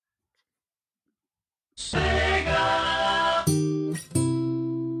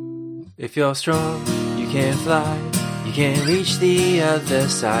If you're strong, you can fly. You can reach the other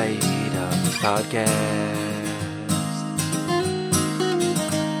side of this podcast.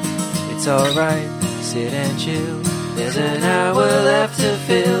 It's alright, sit and chill. There's an hour left to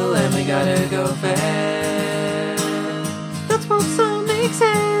fill, and we gotta go fast. That's what Sonic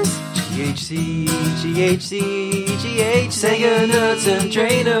says. GHZ, GHZ, GHZ. Say your nuts and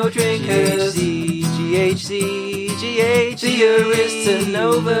drain no drinkers. GHZ, GHZ. Your wrists and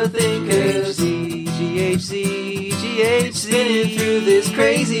overthinkers. GHZ, GHZ. Spinning through this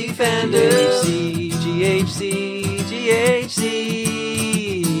crazy fandom. GHZ, GHZ.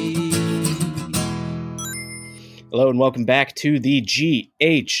 Hello and welcome back to the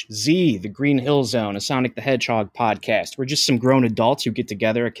GHZ, the Green Hill Zone, a Sonic the Hedgehog podcast. We're just some grown adults who get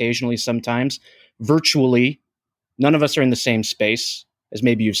together occasionally, sometimes, virtually. None of us are in the same space, as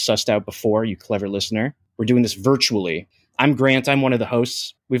maybe you've sussed out before, you clever listener. We're doing this virtually. I'm Grant. I'm one of the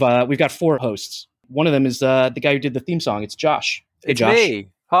hosts. We've got four hosts. One of them is the guy who did the theme song. It's Josh. Hey, Josh. It's me.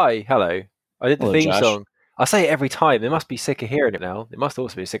 Hi. Hello. I did the Hello, theme Josh. song. I say it every time. They must be sick of hearing it now. They must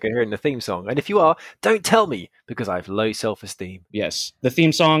also be sick of hearing the theme song. And if you are, don't tell me, because I have low self-esteem. Yes, the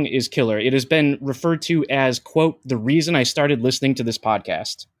theme song is killer. It has been referred to as, quote, the reason I started listening to this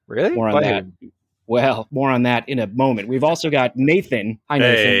podcast. Really? More on that. Well, more on that in a moment. We've also got Nathan. Hi,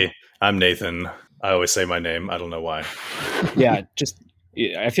 Nathan. Hey, I'm Nathan. I always say my name. I don't know why. Yeah,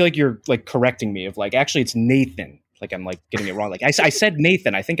 I feel like you're like correcting me of like, actually it's Nathan. Like I'm like getting it wrong. Like I said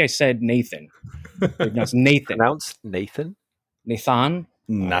Nathan. I think I said Nathan. Like, no, it's Nathan. Pronounced Nathan? Nathan?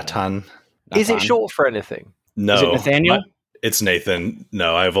 Nathan. Is it short for anything? No. Is it Nathaniel? It's Nathan.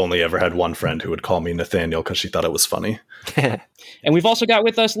 No, I've only ever had one friend who would call me Nathaniel because she thought it was funny. And we've also got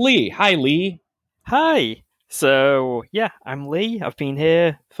with us Lee. Hi, Lee. Hi. So, yeah, I'm Lee. I've been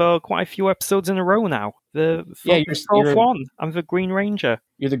here for quite a few episodes in a row now. The fourth one. I'm the Green Ranger.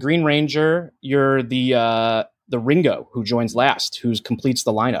 You're the Green Ranger. You're the Ringo who joins last, who completes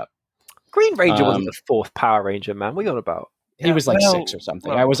the lineup. Green Ranger wasn't the fourth Power Ranger, man. What are you on about? He was like 6 or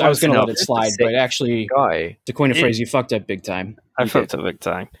something. I was going to let it slide, but actually, to coin a phrase, you fucked up big time. I fucked up big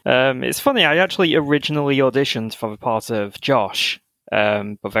time. It's funny, I actually originally auditioned for the part of Josh,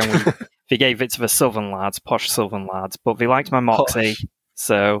 but then we gave it to the Southern lads, posh Southern lads, but they liked my moxie,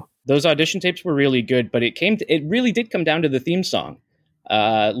 so... Those audition tapes were really good, but it really did come down to the theme song.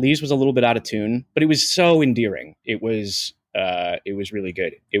 Lee's was a little bit out of tune, but it was so endearing. It was really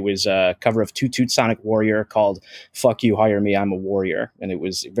good. It was a cover of Toot Toot Sonic Warrior called "Fuck You, Hire Me, I'm a Warrior," and it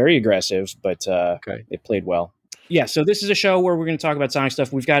was very aggressive, but it played well. Yeah, so this is a show where we're going to talk about Sonic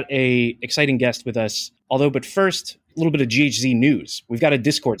stuff. We've got a exciting guest with us, but first, a little bit of GHZ news. We've got a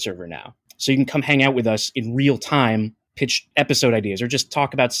Discord server now, so you can come hang out with us in real time, pitch episode ideas, or just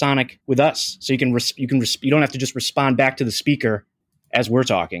talk about Sonic with us. So you don't have to just respond back to the speaker as we're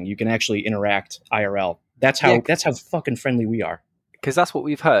talking. You can actually interact IRL. That's how fucking friendly we are. Because that's what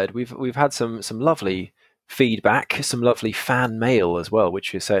we've heard. We've had some lovely feedback, some lovely fan mail as well,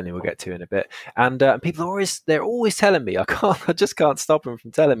 which we certainly will get to in a bit. And people they're always telling me, I just can't stop them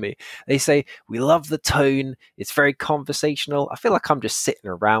from telling me. They say, we love the tone. It's very conversational. I feel like I'm just sitting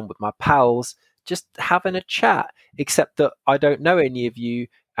around with my pals, just having a chat, except that I don't know any of you.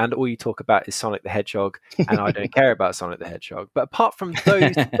 And all you talk about is Sonic the Hedgehog, and I don't care about Sonic the Hedgehog. But apart from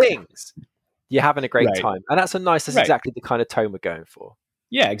those things, you're having a great time. And that's exactly the kind of tone we're going for.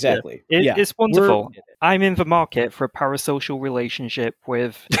 Yeah, exactly. It's wonderful. I'm in the market for a parasocial relationship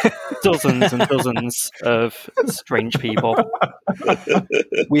with dozens and dozens of strange people.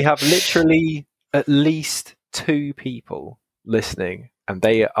 We have literally at least 2 people listening, and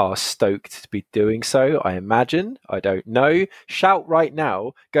they are stoked to be doing so, I imagine. I don't know. Shout right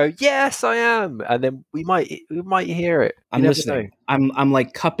now. Go, yes, I am. And then we might hear it. I'm listening. I'm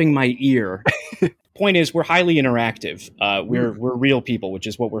like cupping my ear. Point is, we're highly interactive. We're real people, which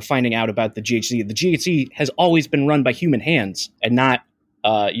is what we're finding out about the GHZ. The GHZ has always been run by human hands and not,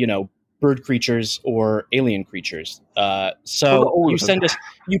 bird creatures or alien creatures. So you send us,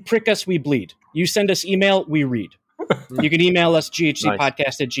 you prick us, we bleed. You send us email, we read. You can email us,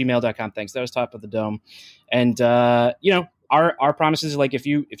 ghzpodcast@gmail.com. Thanks. That was top of the dome. And, our promise is like, if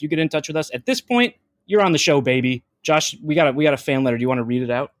you get in touch with us at this point, you're on the show, baby. Josh, we got a fan letter. Do you want to read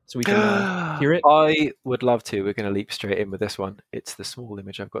it out so we can hear it? I would love to. We're going to leap straight in with this one. It's the small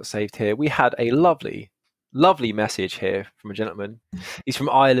image I've got saved here. We had a lovely, lovely message here from a gentleman. He's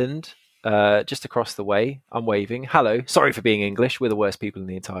from Ireland, just across the way. I'm waving. Hello. Sorry for being English. We're the worst people in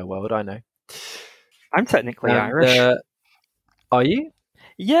the entire world, I know. I'm technically Irish. Are you?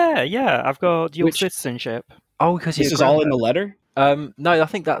 Yeah. I've got dual citizenship. Oh, because this is all in the letter? No, I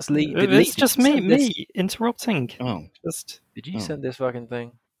think that's Lee. It's just me interrupting. Oh, did you send this fucking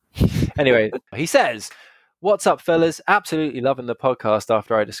thing? Anyway, he says, "What's up, fellas? Absolutely loving the podcast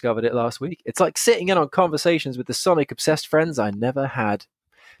after I discovered it last week. It's like sitting in on conversations with the Sonic-obsessed friends I never had.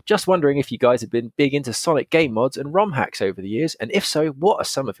 Just wondering if you guys have been big into Sonic game mods and ROM hacks over the years, and if so, what are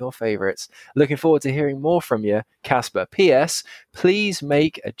some of your favorites? Looking forward to hearing more from you, Casper. P.S. Please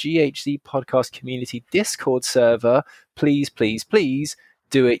make a GHZ podcast community Discord server. Please, please, please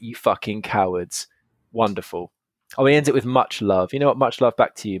do it, you fucking cowards." Wonderful. Oh, he ends it with much love. You know what? Much love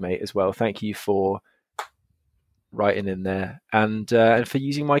back to you, mate, as well. Thank you for writing in there and for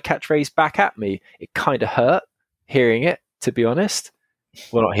using my catchphrase back at me. It kind of hurt hearing it, to be honest.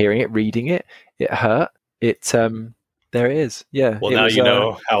 Well, not hearing it, reading it. It hurt. It there it is. Yeah. Well, now you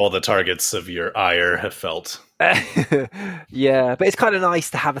know how all the targets of your ire have felt. Yeah, but it's kind of nice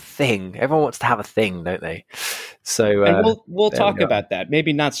to have a thing. Everyone wants to have a thing, don't they? So and we'll talk about that.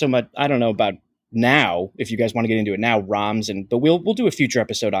 Maybe not so much. I don't know about now. If you guys want to get into it now, ROMs but we'll do a future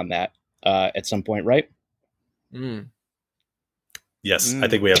episode on that at some point, right? Yes, I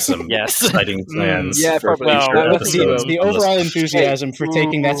think we have some exciting plans. Yeah, for probably. future episodes. The overall enthusiasm for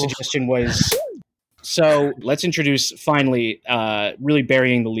taking that suggestion was. So let's introduce, finally, really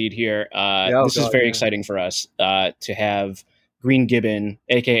burying the lead here. This is very exciting for us to have Green Gibbon,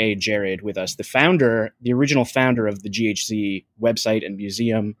 a.k.a. Jared, with us, the original founder of the GHZ website and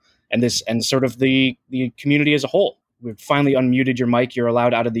museum, and sort of the community as a whole. We've finally unmuted your mic. You're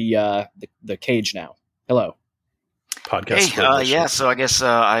allowed out of the cage now. Hello. Podcast. Yeah, so I guess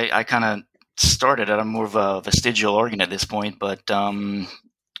I kind of started it. I'm more of a vestigial organ at this point, but kind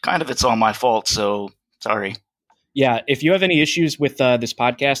of it's all my fault, so sorry. Yeah, if you have any issues with this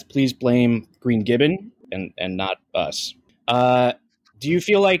podcast, please blame Green Gibbon and not us. Do you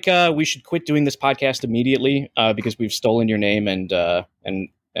feel like we should quit doing this podcast immediately because we've stolen your name and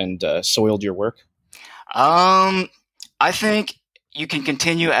soiled your work? I think you can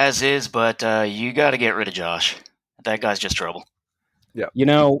continue as is, but you got to get rid of Josh. That guy's just trouble. Yeah. You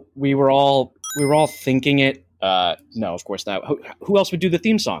know, we were all thinking it. No, of course not. Who else would do the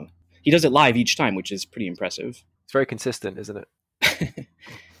theme song? He does it live each time, which is pretty impressive. It's very consistent, isn't it?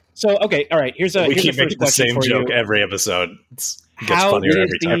 So, okay, all right. Here's we keep first making the question same for joke you. every episode. It gets How funnier did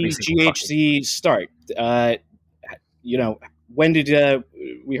every time. the GHZ start? When did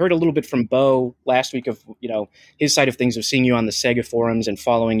we heard a little bit from Bo last week of his side of things, of seeing you on the Sega forums and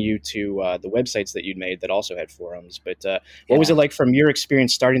following you to the websites that you'd made that also had forums. But what was it like from your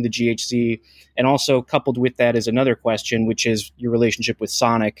experience starting the GHZ, and also coupled with that is another question, which is your relationship with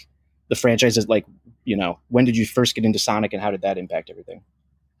Sonic, the franchise. Is like, when did you first get into Sonic, and how did that impact everything?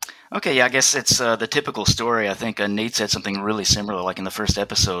 Okay, yeah, I guess it's the typical story. I think Nate said something really similar, like in the first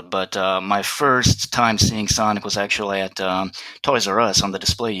episode. But my first time seeing Sonic was actually at Toys R Us on the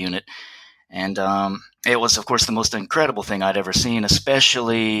display unit. And it was, of course, the most incredible thing I'd ever seen,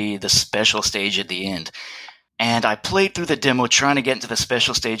 especially the special stage at the end. And I played through the demo trying to get into the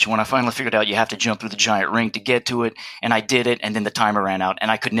special stage. When I finally figured out you have to jump through the giant ring to get to it, and I did it, and then the timer ran out,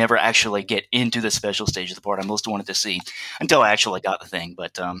 and I could never actually get into the special stage, the part I most wanted to see, until I actually got the thing.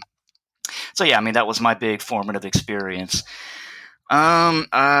 But so yeah, I mean, that was my big formative experience.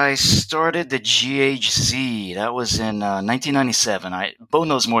 I started the GHZ. That was in 1997. Bo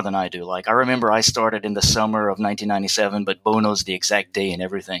knows more than I do. Like, I remember I started in the summer of 1997, but Bo knows the exact day and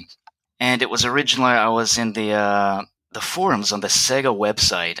everything. And it was originally, I was in the forums on the Sega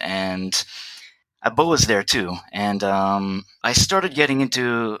website, and Bo was there too. And I started getting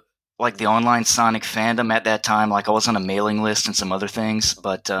into like the online Sonic fandom at that time. Like, I was on a mailing list and some other things,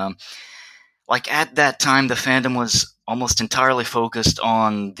 but like at that time, the fandom was almost entirely focused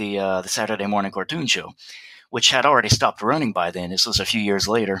on the Saturday morning cartoon show, which had already stopped running by then. This was a few years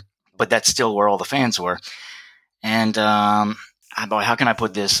later, but that's still where all the fans were. And how can I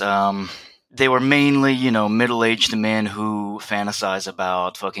put this? They were mainly, middle-aged men who fantasize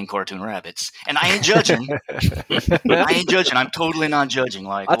about fucking cartoon rabbits. And I ain't judging. I ain't judging. I'm totally not judging.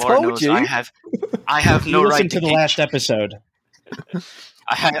 Like, I Lord told knows you. I have no right to the last episode.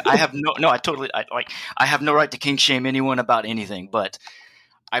 I have I have no right to kink shame anyone about anything, but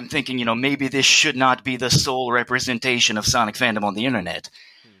I'm thinking, maybe this should not be the sole representation of Sonic fandom on the internet.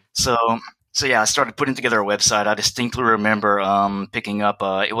 So yeah, I started putting together a website. I distinctly remember picking up,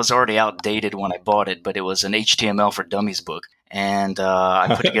 it was already outdated when I bought it, but it was an HTML for Dummies book. And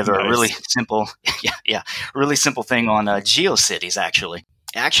I put together Nice. a really simple, really simple thing on GeoCities, actually.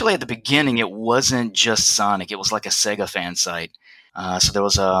 Actually, at the beginning, it wasn't just Sonic. It was like a Sega fan site. So there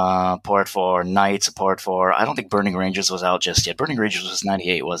was a part for Knights, a part for, I don't think Burning Rangers was out just yet. Burning Rangers was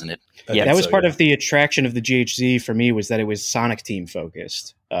 98, wasn't it? Yeah, that was part of the attraction of the GHZ for me, was that it was Sonic Team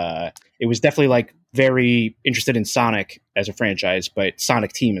focused. It was definitely like very interested in Sonic as a franchise, but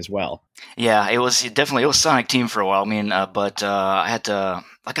Sonic Team as well. Yeah, it was Sonic Team for a while. I mean, but I had to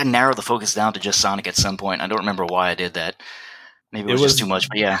narrow the focus down to just Sonic at some point. I don't remember why I did that. Maybe it was just too much,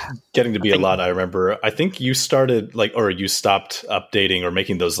 but yeah. Getting to be a lot, I remember. I think you started you stopped updating or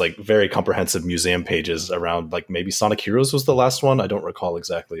making those like very comprehensive museum pages around like maybe Sonic Heroes was the last one. I don't recall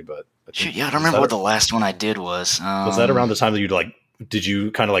exactly, but shoot, yeah, I don't remember what the last one I did was. Was that around the time that did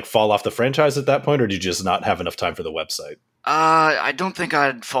you kind of like fall off the franchise at that point, or did you just not have enough time for the website? I don't think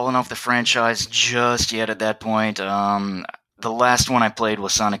I'd fallen off the franchise just yet at that point. The last one I played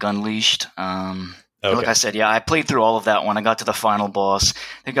was Sonic Unleashed. Okay. Like I said, yeah, I played through all of that one. I got to the final boss.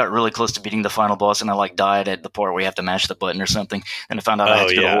 I got really close to beating the final boss, and I died at the part where you have to mash the button or something. And I found out I had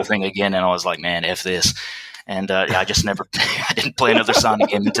to do the whole thing again, and I was like, man, F this. And I just never, I didn't play another Sonic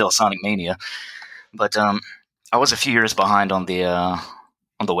game until Sonic Mania. But I was a few years behind on the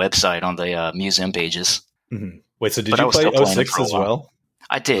website, on the museum pages. Mm-hmm. Wait, so did you play 06 as well?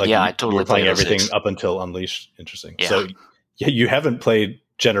 I did, yeah. I totally played everything 06. up until Unleashed. Interesting. Yeah. So you haven't played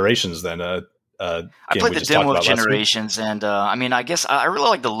Generations then? I played the demo of Generations, and I mean, I guess I really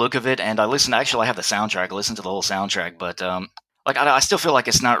like the look of it, and I listened. Actually, I have the soundtrack. I listened to the whole soundtrack, but I still feel like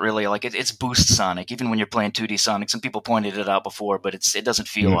it's not really it's Boost Sonic, even when you're playing 2D Sonic. Some people pointed it out before, but it doesn't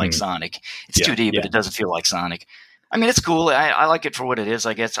feel like Sonic. It's 2D, but it doesn't feel like Sonic. I mean, it's cool. I like it for what it is,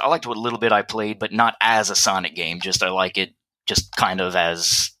 I guess. I liked what little bit I played, but not as a Sonic game. I like it just kind of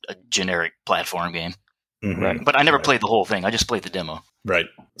as a generic platform game. Mm-hmm. Right. But I never played the whole thing. I just played the demo. Right.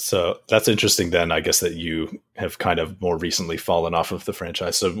 So that's interesting then, I guess, that you have kind of more recently fallen off of the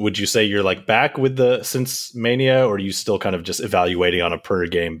franchise. So would you say you're back with since Mania, or are you still kind of just evaluating on a per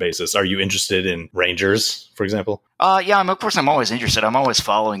game basis? Are you interested in Rangers, for example? Yeah, of course I'm always interested. I'm always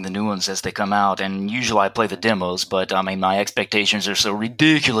following the new ones as they come out, and usually I play the demos, but I mean, my expectations are so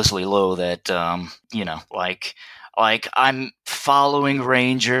ridiculously low that, I'm following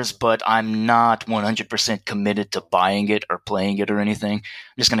Rangers, but I'm not 100% committed to buying it or playing it or anything.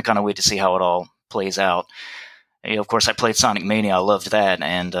 I'm just going to kind of wait to see how it all plays out. Of course, I played Sonic Mania. I loved that.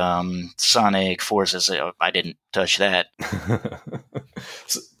 And Sonic Forces, I didn't touch that.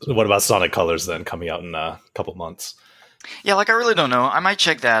 So what about Sonic Colors then, coming out in a couple months? Yeah, I really don't know. I might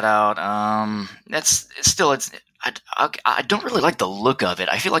check that out. I don't really like the look of it.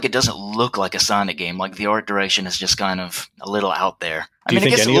 I feel like it doesn't look like a Sonic game. Like the art direction is just kind of a little out there. Do you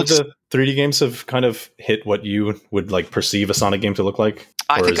think any of the 3D games have kind of hit what you would perceive a Sonic game to look like?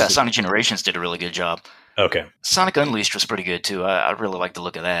 I think Sonic Generations did a really good job. Okay. Sonic Unleashed was pretty good too. I really like the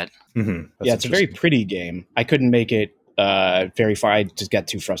look of that. Mm-hmm. Yeah, it's a very pretty game. I couldn't make it very far. I just got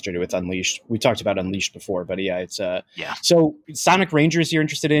too frustrated with Unleashed. We talked about Unleashed before, but yeah, it's yeah. So Sonic Rangers you're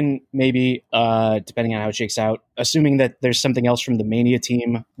interested in, maybe, depending on how it shakes out. Assuming that there's something else from the Mania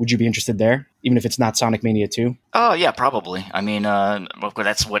team, would you be interested there, even if it's not Sonic Mania 2? Oh yeah, probably. I mean,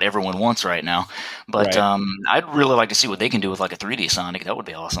 that's what everyone wants right now. But right. I'd really like to see what they can do with a 3D Sonic. That would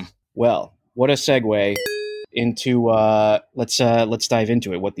be awesome. Well, what a segue into let's dive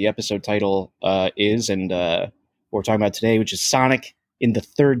into it. What the episode title is, and what we're talking about today, which is Sonic in the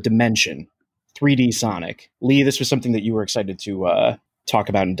Third Dimension, 3D Sonic. Lee, this was something that you were excited to talk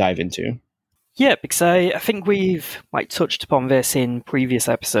about and dive into. Yeah, because I think we've touched upon this in previous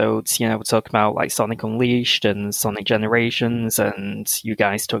episodes. We're talking about Sonic Unleashed and Sonic Generations, and you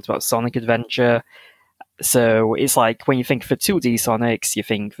guys talked about Sonic Adventure. So it's when you think of the 2D Sonics, you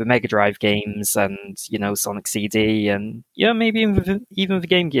think the Mega Drive games and, Sonic CD and, maybe even the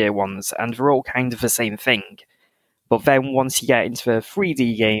Game Gear ones, and they're all kind of the same thing. But then once you get into the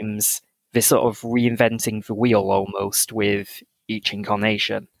 3D games, they're sort of reinventing the wheel almost with each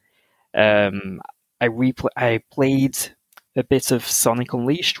incarnation. I played a bit of Sonic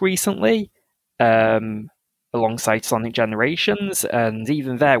Unleashed recently, alongside Sonic Generations, and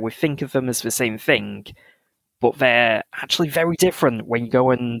even there we think of them as the same thing, but they're actually very different when you go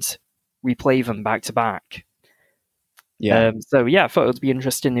and replay them back to back. Yeah. So yeah, I thought it would be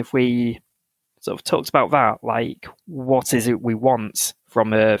interesting if we sort of talked about that, what is it we want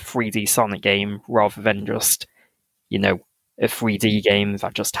from a 3D Sonic game rather than just, a 3D game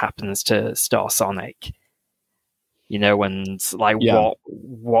that just happens to star Sonic. And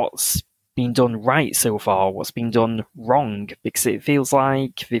what's been done right so far, what's been done wrong, because it feels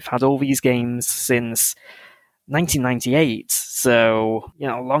like they've had all these games since 1998, so,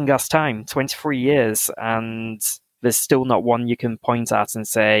 long-ass time, 23 years, and there's still not one you can point at and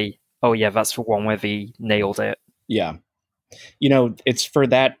say, oh yeah, that's the one where they nailed it. Yeah. It's for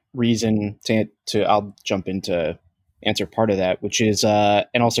that reason to I'll jump into answer part of that, which is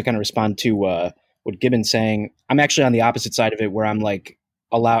and also kind of respond to what Gibbon's saying. I'm actually on the opposite side of it, where I'm like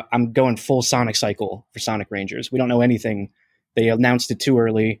I'm going full Sonic cycle for Sonic Rangers. We don't know anything. They announced it too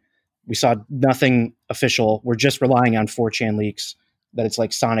early. We saw nothing official. We're just relying on 4chan leaks that it's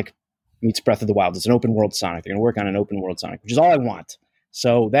like Sonic meets Breath of the Wild. It's an open world Sonic. They're going to work on an open world Sonic, which is all I want.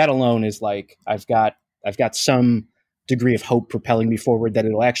 So that alone is like I've got some degree of hope propelling me forward that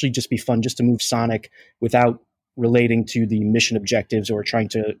it'll actually just be fun just to move Sonic without relating to the mission objectives or trying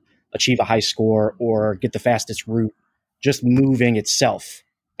to achieve a high score or get the fastest route. Just moving itself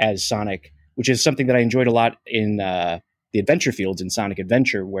as Sonic, which is something that I enjoyed a lot in the adventure fields in Sonic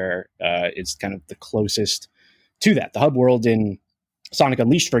Adventure, where it's kind of the closest to that. The hub world in Sonic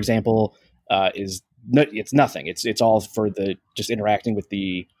Unleashed, for example, it's nothing. It's all for the just interacting with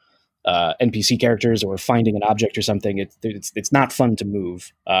the NPC characters or finding an object or something. It's not fun to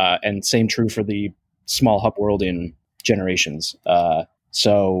move, and same true for the small hub world in Generations.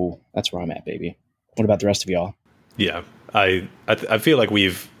 So that's where I'm at, baby. What about the rest of y'all? Yeah, I feel like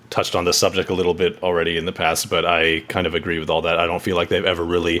we've touched on this subject a little bit already in the past, but I kind of agree with all that. I don't feel like they've ever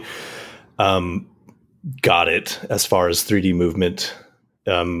really got it as far as 3D movement.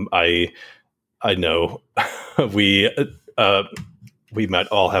 I know we might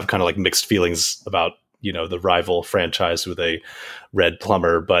all have kind of like mixed feelings about the rival franchise with a red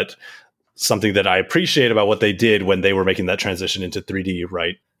plumber, but something that I appreciate about what they did when they were making that transition into 3D,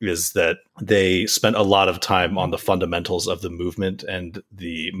 right, is that they spent a lot of time on the fundamentals of the movement and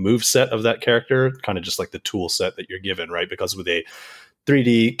the move set of that character, kind of just like the tool set that you're given, right? Because with a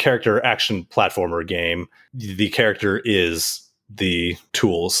 3D character action platformer game, the character is the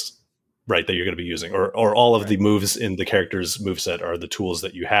tools, right, that you're going to be using, or all of the moves in the character's moveset are the tools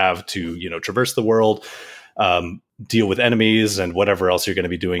that you have to, traverse the world, deal with enemies and whatever else you're going to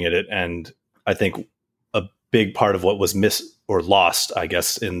be doing in it. And I think a big part of what was missed or lost, I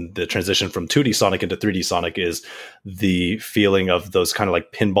guess, in the transition from 2D Sonic into 3D Sonic is the feeling of those kind of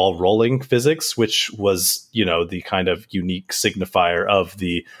like pinball rolling physics, which was, the kind of unique signifier of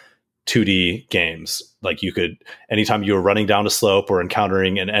the 2D games. Like you could, anytime you were running down a slope or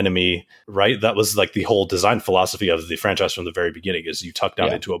encountering an enemy, right? That was like the whole design philosophy of the franchise from the very beginning, is you tuck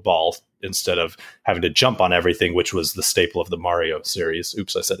down into a ball instead of having to jump on everything, which was the staple of the Mario series.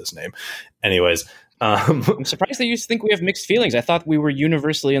 Oops, I said his name. Anyways. I'm surprised that you think we have mixed feelings. I thought we were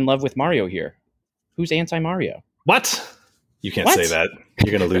universally in love with Mario here. Who's anti-Mario? What? You can't say that.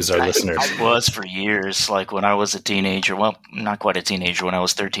 You're going to lose our listeners. I was for years. Like when I was a teenager, well, not quite a teenager, when I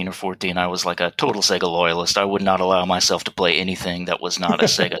was 13 or 14, I was like a total Sega loyalist. I would not allow myself to play anything that was not a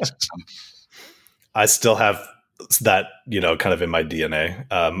Sega system. I still have that, kind of in my DNA.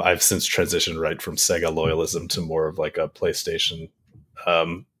 I've since transitioned right from Sega loyalism to more of like a PlayStation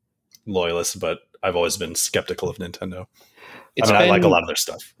loyalist, but I've always been skeptical of Nintendo. I like a lot of their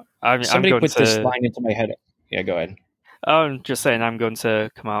stuff. Somebody put this line into my head. Yeah, go ahead. I'm just saying I'm going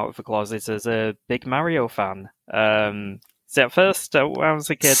to come out of the closet as a big Mario fan. So at first, when I was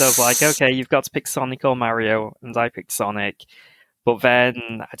a kid, I was like, okay, you've got to pick Sonic or Mario, and I picked Sonic. But then,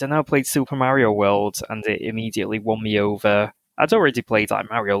 I don't know, I played Super Mario World, and it immediately won me over. I'd already played like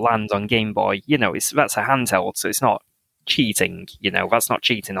Mario Land on Game Boy. That's a handheld, so it's not cheating. That's not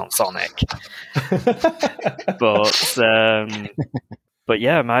cheating on Sonic. But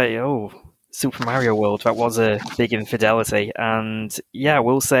yeah, Super Mario World, that was a big infidelity. And yeah, I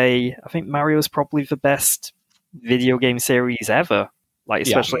will say, I think Mario is probably the best video game series ever. Like,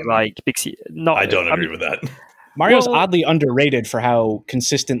 especially like Bixie. I don't agree with that. Mario's oddly underrated for how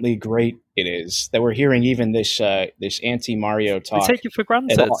consistently great it is. That we're hearing even this anti-Mario talk. We take it for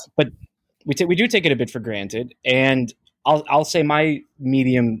granted. But we do take it a bit for granted. And I'll say my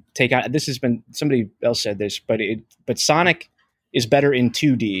medium take on this has been, somebody else said this, but Sonic is better in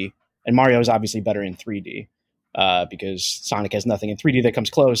 2D. And Mario is obviously better in 3D because Sonic has nothing in 3D that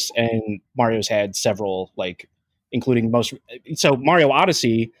comes close, and Mario's had several, like, including So Mario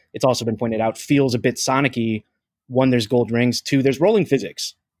Odyssey, it's also been pointed out, feels a bit Sonic-y. One, there's gold rings. Two, there's rolling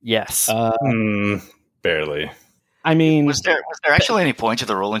physics. Yes. Barely. I mean... Was there actually any point to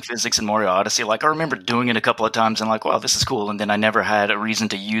the rolling physics in Mario Odyssey? Like, I remember doing it a couple of times and like, wow, this is cool. And then I never had a reason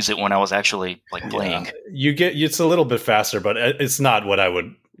to use it when I was actually, like, playing. Yeah. It's a little bit faster, but it's not what I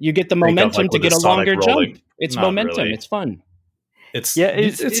would... You get the momentum to get a longer jump. It's not momentum. Really. It's fun. It's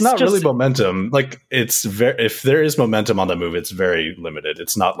not just, really momentum. Like if there is momentum on the move, it's very limited.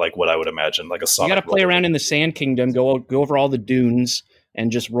 It's not like what I would imagine, like a Sonic. You got to play around in the Sand Kingdom, go over all the dunes,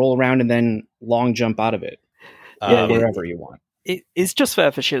 and just roll around and then long jump out of it. Wherever you want. It's just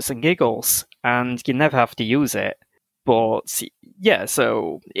there for shits and giggles, and you never have to use it. But yeah,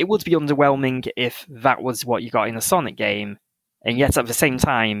 so it would be underwhelming if that was what you got in a Sonic game, and yet at the same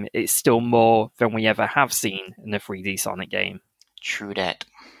time, it's still more than we ever have seen in a 3D Sonic game. True that.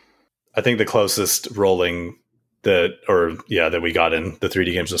 I think the closest rolling that we got in the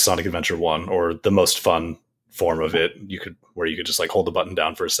 3D games was Sonic Adventure 1, or the most fun form of it. Where you could just like hold the button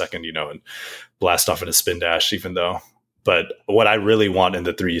down for a second, and blast off in a spin dash, but what I really want in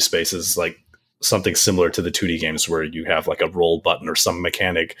the 3D space is like something similar to the 2D games where you have like a roll button or some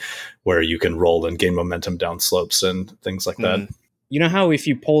mechanic where you can roll and gain momentum down slopes and things like that. You know how if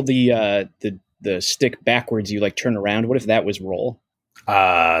you pull the stick backwards, you like turn around? What if that was roll?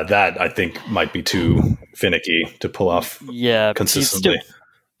 That I think might be too finicky to pull off consistently.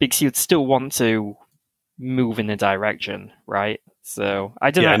 Because you'd still want to move in a direction, right? So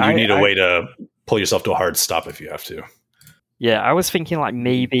I don't know. And you need a way to pull yourself to a hard stop if you have to. Yeah, I was thinking like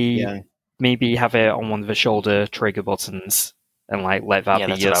maybe have it on one of the shoulder trigger buttons and like let that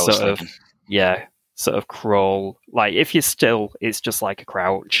be a sort of crawl. Like if you're still, it's just like a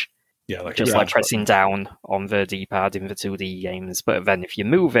crouch. Yeah, like just like pressing down on the D-pad in the 2D games. But then if you're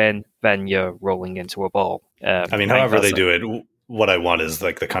moving, then you're rolling into a ball. However they do it, what I want is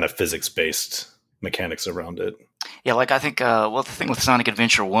like the kind of physics-based mechanics around it. Yeah, like I think, the thing with Sonic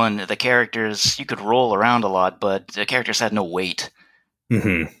Adventure 1, the characters, you could roll around a lot, but the characters had no weight.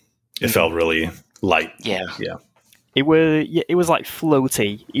 Mm-hmm. It felt really light. Yeah. Yeah. It was like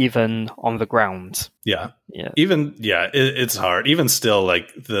floaty, even on the ground. Yeah. It's hard. Even still,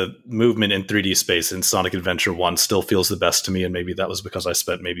 like the movement in 3D space in Sonic Adventure 1 still feels the best to me, and maybe that was because I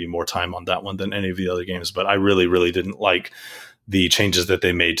spent maybe more time on that one than any of the other games, but I really, really didn't like the changes that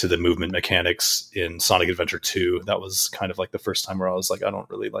they made to the movement mechanics in Sonic Adventure 2. That was kind of like the first time where I was like, I don't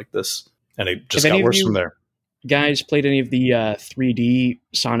really like this. And it just got worse from there. Guys played any of the 3D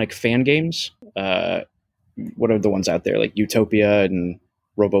Sonic fan games? What are the ones out there? Like Utopia and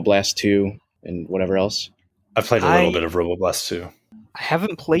Roboblast 2 and whatever else? I've played a little bit of Roboblast 2. I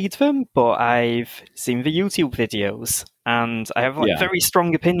haven't played them, but I've seen the YouTube videos, and I have very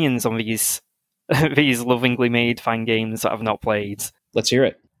strong opinions on these these lovingly made fan games that I've not played. Let's hear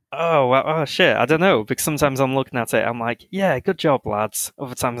it. Oh shit, I don't know, because sometimes I'm looking at it, I'm like, yeah, good job, lads.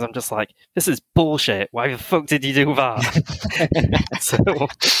 Other times I'm just like, this is bullshit. Why the fuck did you do that? So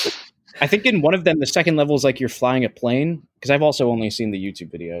I think in one of them, the second level is like you're flying a plane, because I've also only seen the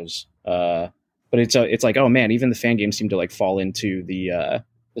YouTube videos. But it's like, oh man, even the fan games seem to like fall into the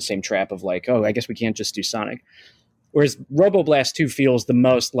same trap of like, oh, I guess we can't just do Sonic. Whereas Roboblast 2 feels the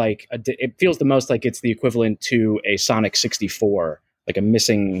most like it's the equivalent to a Sonic 64, like a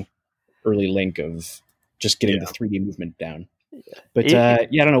missing early link of just getting the 3D movement down. But I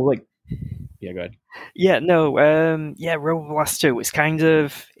don't know, like, yeah, go ahead. Yeah, no, Roboblast 2,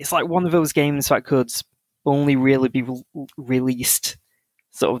 it's like one of those games that could only really be released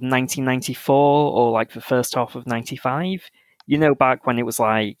sort of 1994 or like the first half of 95. Back when it was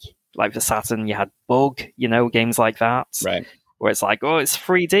like the Saturn, you had Bug, games like that. Right. Where it's like, oh, it's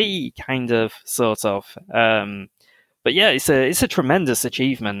 3D, kind of, sort of. But yeah, it's a tremendous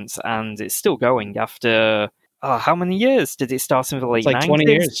achievement, and it's still going after... how many years did it start in the late 90s? It's like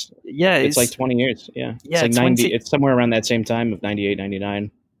 20 years. Yeah, it's like 20 years. Yeah, yeah, it's like 90. It's somewhere around that same time of 98, 99,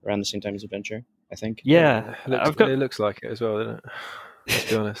 around the same time as Adventure, I think. Yeah, it looks like it as well, doesn't it? Let's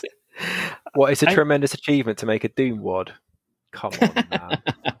be honest. It's a tremendous achievement to make a Doom wad. Come on, man.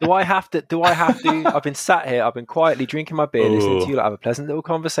 Do I have to? I've been sat here. I've been quietly drinking my beer, listening to you have a pleasant little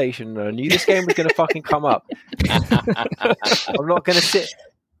conversation, and I knew this game was going to fucking come up. I'm not going to sit.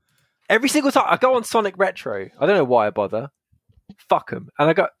 Every single time I go on Sonic Retro, I don't know why I bother. Fuck them. And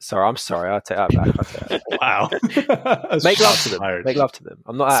I go, I'm sorry, I'll take that back. Wow. Make love to them. Make love to them.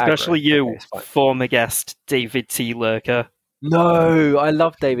 I'm not especially aggro. You, former guest David T. Lurker. No, I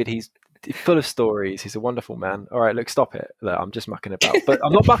love David. He's full of stories. He's a wonderful man. All right, look, stop it. Look, I'm just mucking about. But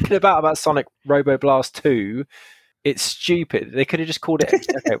I'm not mucking about Sonic Roboblast 2. It's stupid. They could have just called it...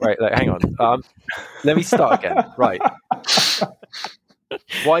 Okay, wait, hang on. Let me start again. Right.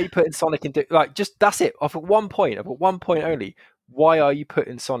 Why are you putting Sonic in Doom? Like, just that's it. I've got 1 point. I've got 1 point only. Why are you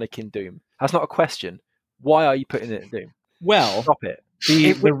putting Sonic in Doom? That's not a question. Why are you putting it in Doom? Well, stop it.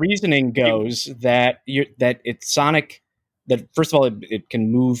 The reasoning goes that it's Sonic. That first of all, it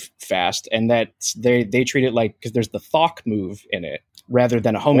can move fast, and that they treat it like, because there's the Thok move in it rather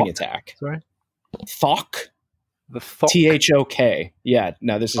than a homing attack. Sorry, Thok. The Thok. Thok. Yeah.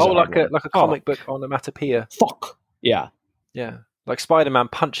 No, this is like a comic book onomatopoeia. Thok. Yeah. Yeah. Like Spider-Man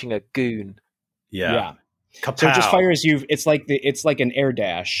punching a goon. Yeah. So it just fires you. It's like an air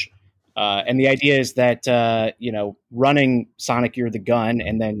dash, And the idea is that running Sonic, you're the gun,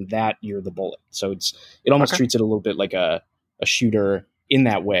 and then that you're the bullet. So it almost treats it a little bit like a shooter in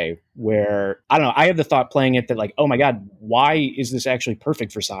that way, where I don't know. I have the thought playing it that like, oh my god, why is this actually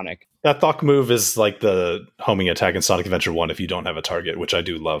perfect for Sonic? That thought move is like the homing attack in Sonic Adventure 1 if you don't have a target, which I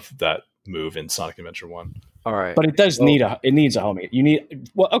do love that move in Sonic Adventure 1. All right. But it does needs a homing.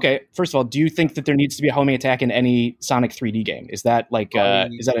 Okay, first of all, do you think that there needs to be a homing attack in any Sonic 3D game? Is that like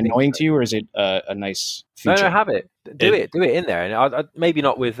is that annoying to you, or is it a nice feature? No, have it. Do it in there. And I maybe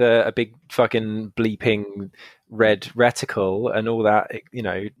not with a big fucking bleeping red reticle and all that,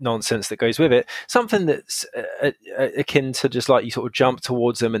 nonsense that goes with it. Something that's akin to just like you sort of jump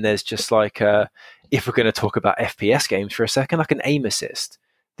towards them and there's just like, if we're going to talk about FPS games for a second, like an aim assist.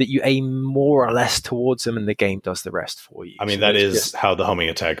 That you aim more or less towards them and the game does the rest for you. I mean, that is how the homing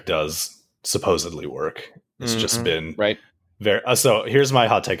attack does supposedly work. It's just been right. So here's my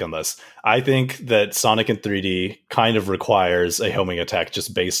hot take on this. I think that Sonic in 3D kind of requires a homing attack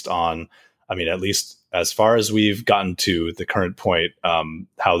just based on, I mean, at least as far as we've gotten to the current point,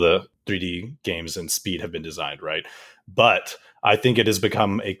 how the 3D games and speed have been designed, right? But I think it has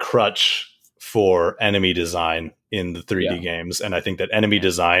become a crutch for enemy design in the 3D games. And I think that enemy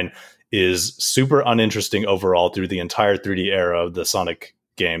design is super uninteresting overall through the entire 3D era of the Sonic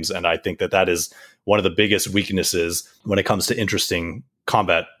games. And I think that is one of the biggest weaknesses when it comes to interesting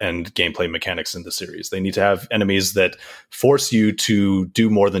combat and gameplay mechanics in the series. They need to have enemies that force you to do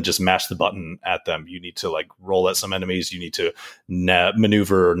more than just mash the button at them. You need to like roll at some enemies. You need to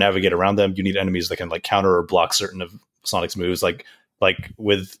maneuver or navigate around them. You need enemies that can like counter or block certain of Sonic's moves. Like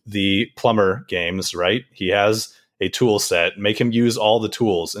with the plumber games, right? He has a tool set. Make him use all the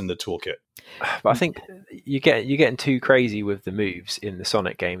tools in the toolkit. But I think you're getting too crazy with the moves in the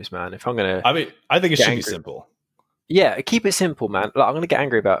Sonic games, man. I think it should be simple. Yeah, keep it simple, man. Like, I'm going to get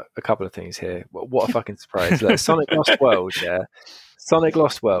angry about a couple of things here. What a fucking surprise! Like, Sonic Lost World, yeah. Sonic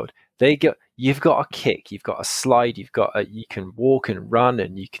Lost World. You've got a kick, you've got a slide, you can walk and run,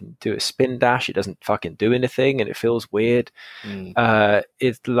 and you can do a spin dash. It doesn't fucking do anything, and it feels weird.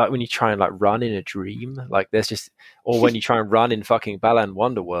 It's like when you try and like run in a dream, like or when you try and run in fucking Balan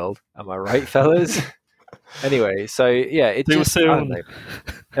Wonderworld. Am I right, fellas? Anyway, so yeah, it too just soon.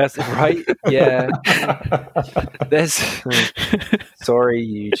 That's right. Yeah. Sorry,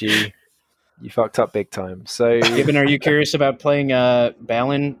 Yuji. You fucked up big time. So, Gibbon, are you curious about playing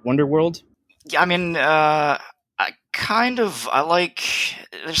Balan Wonderworld? Yeah, I mean,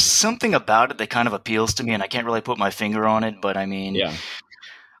 there's something about it that kind of appeals to me, and I can't really put my finger on it, but I mean,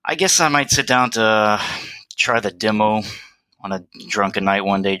 I guess I might sit down to try the demo on a drunken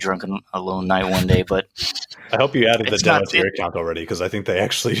alone night one day, but I hope you added the demo to your account already, because I think they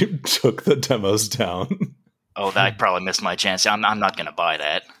actually took the demos down. Oh, that probably missed my chance. I'm not going to buy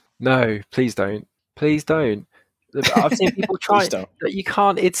that. No, please don't. Please don't. I've seen people try it. You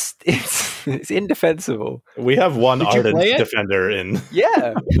can't. It's indefensible. We have one ardent defender in.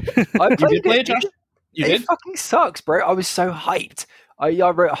 Yeah, I played it. Play it, Josh? You did? It fucking sucks, bro. I was so hyped. I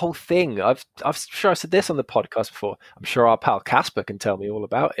wrote a whole thing. I'm sure I said this on the podcast before. I'm sure our pal Casper can tell me all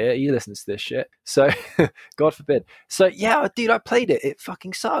about it. He listens to this shit. So, God forbid. So, yeah, dude, I played it. It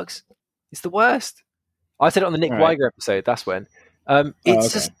fucking sucks. It's the worst. I said it on the Nick Weiger episode. That's when.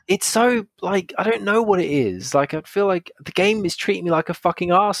 It's so like I don't know what it is. Like I feel like the game is treating me like a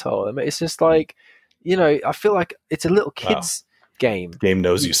fucking asshole. I mean, it's just like I feel like it's a little kid's game. Game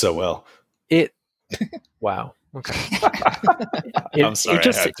knows you so well. Wow. Okay. I'm sorry.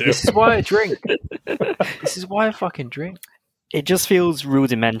 This is why I drink. This is why I fucking drink. It just feels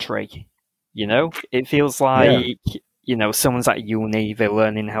rudimentary. It feels like. Someone's at uni, they're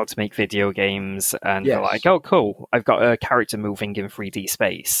learning how to make video games, and they're like, oh, cool, I've got a character moving in 3D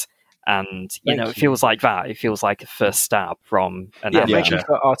space. And, it feels like that. It feels like a first stab from an amateur. Thank you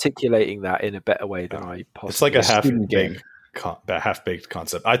for articulating that in a better way than I possibly. It's like a half-baked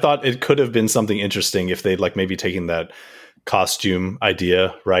concept. I thought it could have been something interesting if they'd like maybe taken that costume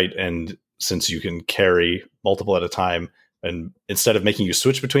idea, right? And since you can carry multiple at a time, and instead of making you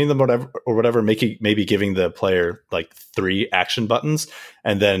switch between them or whatever, maybe giving the player like 3 action buttons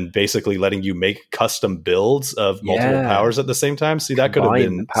and then basically letting you make custom builds of multiple powers at the same time. See, that could have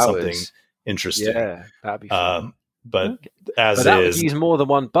been something interesting. Yeah, that'd be fun. But that would use more than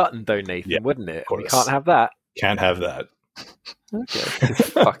one button though, Nathan, wouldn't it? We can't have that. Can't have that. Okay.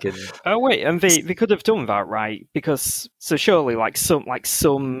 Fucking. Oh wait, and they could have done that, right? Because surely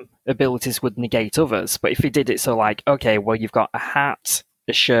some abilities would negate others, but if they did it so like, okay, well you've got a hat,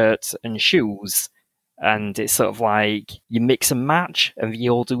 a shirt, and shoes, and it's sort of like you mix and match, and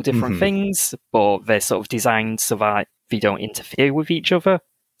you all do different things, but they're sort of designed so that they don't interfere with each other.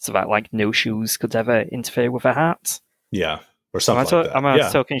 so that like no shoes could ever interfere with a hat. Yeah, or something like that. Am I Yeah.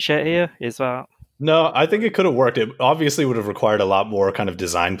 talking shit here? Is that? No, I think it could have worked. It obviously would have required a lot more kind of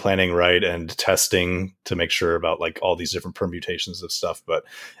design planning, right, and testing to make sure about like all these different permutations of stuff. But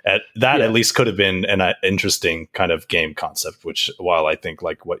at least could have been an interesting kind of game concept. Which, while I think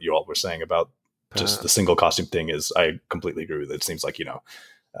like what you all were saying about just the single costume thing is, I completely agree with it. It seems like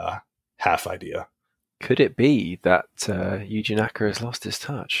half idea. Could it be that Yuji Naka has lost his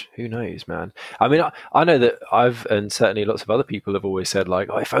touch? Who knows, man? I mean, I know that I've, and certainly lots of other people have always said, like,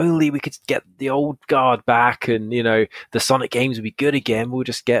 oh, if only we could get the old guard back and, the Sonic games would be good again. We'll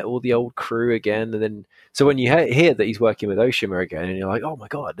just get all the old crew again. And then, so when you hear that he's working with Oshima again and you're like, oh my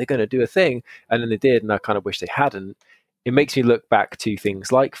God, they're going to do a thing. And then they did, and I kind of wish they hadn't. It makes me look back to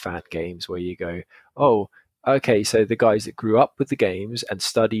things like fan games where you go, oh, okay, so the guys that grew up with the games and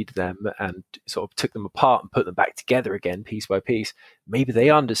studied them and sort of took them apart and put them back together again piece by piece, maybe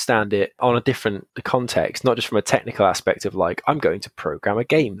they understand it on a different context, not just from a technical aspect of like, I'm going to program a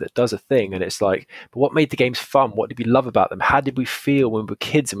game that does a thing. And it's like, but what made the games fun? What did we love about them? How did we feel when we were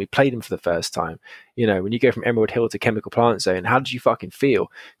kids and we played them for the first time? When you go from Emerald Hill to Chemical Plant Zone, how did you fucking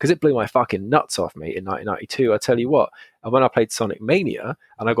feel? Because it blew my fucking nuts off, mate, in 1992. I tell you what. And when I played Sonic Mania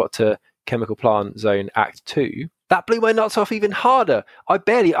and I got to Chemical Plant Zone Act 2, that blew my nuts off even harder. I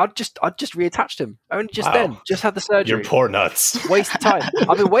just reattached him. Only just then. Just had the surgery. Your poor nuts. Waste of time.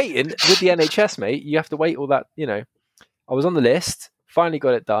 I've been waiting with the NHS, mate. You have to wait all that, I was on the list, finally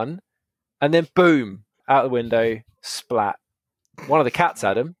got it done, and then boom, out the window, splat. One of the cats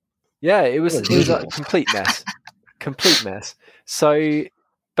had him. Yeah, it was a complete mess. Complete mess. So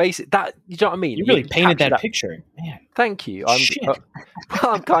basic that, you know what I mean? You really painted that picture, man. Thank you.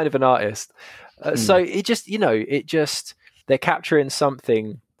 I'm kind of an artist. So it just they're capturing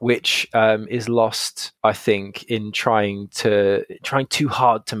something which is lost, I think, in trying too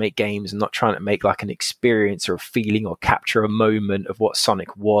hard to make games and not trying to make like an experience or a feeling or capture a moment of what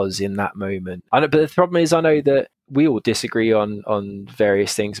Sonic was in that moment. But the problem is, I know that we all disagree on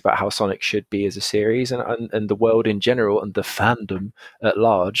various things about how Sonic should be as a series, and the world in general and the fandom at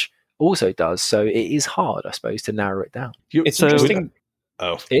large also does. So it is hard, I suppose, to narrow it down. It's interesting.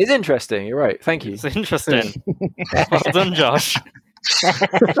 Oh, it is interesting. You're right. Thank you. It's interesting. Well done, Josh.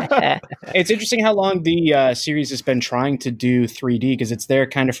 It's interesting how long the series has been trying to do 3D, because it's there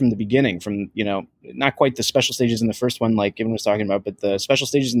kind of from the beginning, from not quite the special stages in the first one like Given was talking about, but the special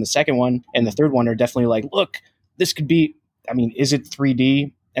stages in the second one and the third one are definitely like, look, this could be, is it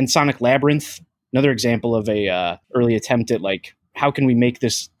 3D? And Sonic Labyrinth, another example of a early attempt at like, how can we make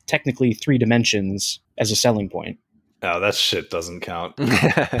this technically 3 dimensions as a selling point? Oh, that shit doesn't count.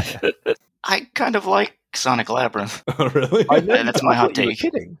 I kind of like Sonic Labyrinth. Oh, really? That's my hot take.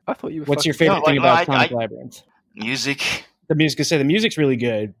 Kidding. I thought you were. What's your favorite thing about Sonic Labyrinth? Music. The music's really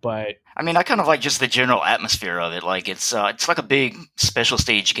good, but I kind of like just the general atmosphere of it. Like it's like a big special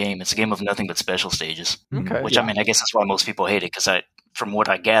stage game. It's a game of nothing but special stages. Okay. Which I guess that's why most people hate it, because from what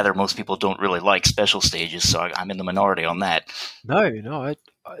I gather, most people don't really like special stages. So I'm in the minority on that. No,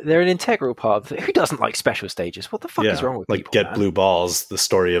 they're an integral part of who doesn't like special stages? What the fuck is wrong with people? Get blue balls, the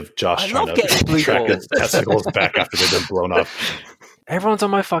story of Josh trying to track his testicles back after they've been blown up. Everyone's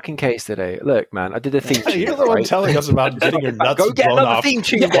on my fucking case today. Look, man, I did a theme tune. You're the one telling us about getting your nuts blown off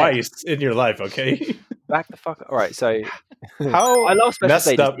twice in your life, okay? Back the fuck up. All right, so how I love special messed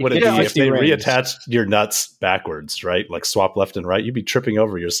stages. up would it be if they reattached your nuts backwards, right? Like swap left and right. You'd be tripping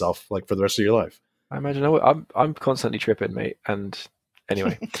over yourself like for the rest of your life. I imagine I'm constantly tripping, mate. And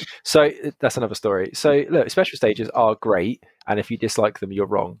anyway, so that's another story. So look, special stages are great, and if you dislike them, you're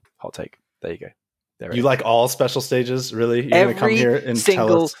wrong. Hot take. There you go. You like all special stages, really? You're going to come here and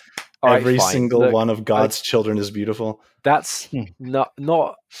tell us every single one of God's children is beautiful? That's not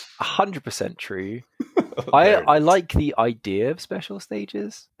 100% true. I like the idea of special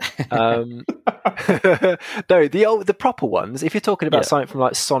stages. No, the proper ones. If you're talking about something from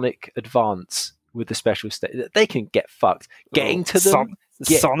like Sonic Advance with the special stage, they can get fucked. Getting to them.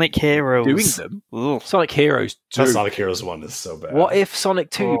 Sonic Heroes. Doing them. Ugh. Sonic Heroes 2. The Sonic Heroes 1 is so bad. What if Sonic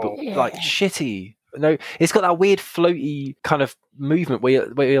 2, but like shitty? No, it's got that weird floaty kind of movement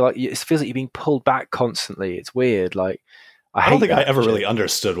where you're like, it feels like you're being pulled back constantly. It's weird. Like, I don't think I ever really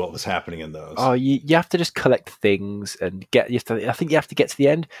understood what was happening in those. Oh, you have to just collect things and I think you have to get to the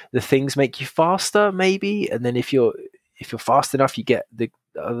end. The things make you faster, maybe, and then if you're fast enough, you get the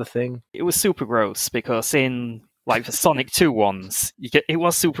other thing. It was super gross because in like the Sonic 2 ones, it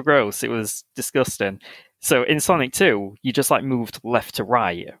was super gross. It was disgusting. So in Sonic 2, you just like moved left to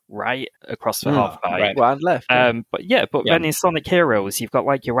right across the half-pipe. Right and left. But then in Sonic Heroes, you've got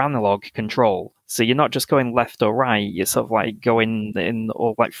like your analog control. So you're not just going left or right, you're sort of like going in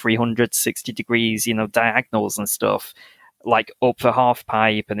all like 360 degrees, diagonals and stuff, like up the half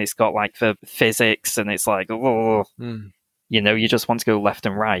pipe, and it's got like the physics, and it's like, oh, you just want to go left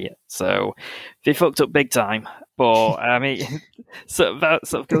and right. So they fucked up big time. But I mean, so that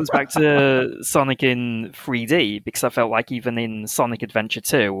sort of goes back to Sonic in 3D, because I felt like even in Sonic Adventure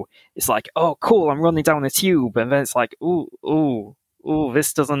 2, it's like, oh, cool, I'm running down a tube, and then it's like, ooh,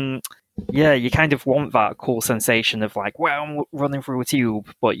 this doesn't. Yeah, you kind of want that cool sensation of like, well, I'm running through a tube,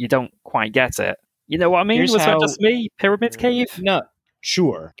 but you don't quite get it. You know what I mean? Was that just me? Pyramid Cave? No,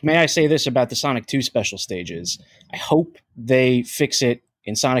 sure. May I say this about the Sonic 2 special stages? I hope they fix it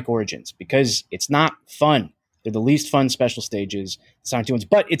in Sonic Origins, because it's not fun. They're the least fun special stages, the Sonic 2 ones,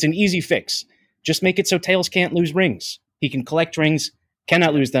 but it's an easy fix. Just make it so Tails can't lose rings. He can collect rings,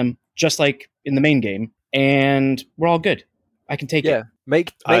 cannot lose them, just like in the main game, and we're all good. I can take it.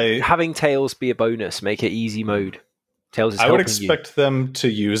 Make having Tails be a bonus. Make it easy mode. Tails is I would helping expect them to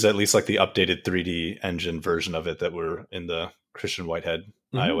use at least like the updated 3D engine version of it that were in the Christian Whitehead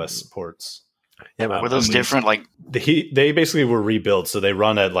iOS ports. Yeah, were those different? Like they basically were rebuilt, so they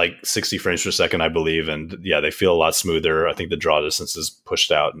run at like 60 frames per second, I believe, and they feel a lot smoother. I think the draw distance is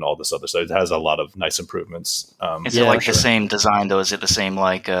pushed out and all this other stuff. It has a lot of nice improvements. Is it like the same design though? Is it the same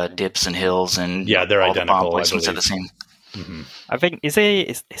like dips and hills and they're all identical. The placements are the same. Mm-hmm. I think is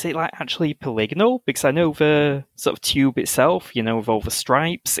it like actually polygonal? Because I know the sort of tube itself, with all the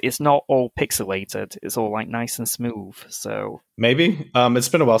stripes, it's not all pixelated. It's all like nice and smooth. So maybe it's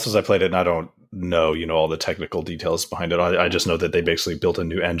been a while since I played it, and I don't know all the technical details behind it. I just know that they basically built a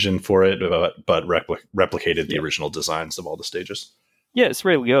new engine for it, but replicated the original designs of all the stages. Yeah, it's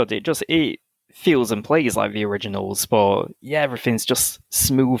really good. It feels and plays like the originals, but everything's just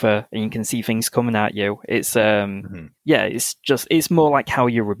smoother and you can see things coming at you. It's it's more like how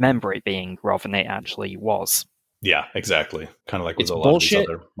you remember it being rather than it actually was. Yeah, exactly. Kind of like with It's a lot bullshit of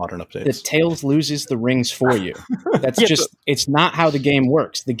these other modern updates. that Tails loses the rings for you. That's it's not how the game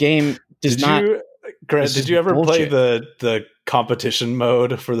works. The game does not. Grant, did you ever bullshit. play the competition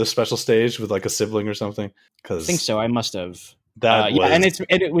mode for the special stage with like a sibling or something? I think so. I must have. And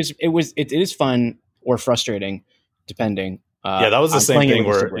it is fun or frustrating, depending. That was the same thing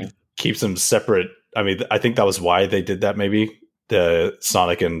where sibling. it keeps them separate. I mean, I think that was why they did that. Maybe the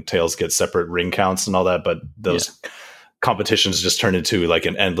Sonic and Tails get separate ring counts and all that, but those competitions just turn into like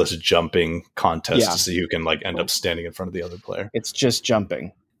an endless jumping contest to see who can like end up standing in front of the other player. It's just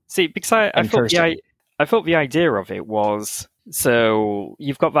jumping. See, because I thought the idea of it was, so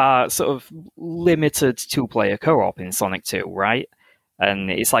you've got that sort of limited two-player co-op in Sonic 2, right? And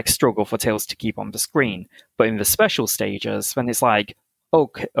it's like struggle for Tails to keep on the screen. But in the special stages, when it's like,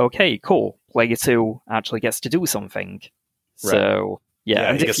 okay, cool, player 2 actually gets to do something. Right. So,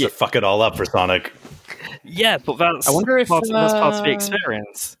 and he gets to fuck it all up for Sonic. Yeah, but that's I wonder if that's part of the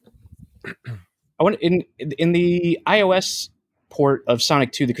experience. I wonder in the iOS port of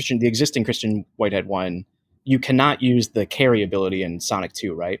Sonic 2, the existing Christian Whitehead one, you cannot use the carry ability in Sonic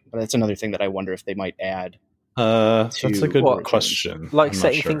 2, right? But that's another thing that I wonder if they might add. That's a good question. Like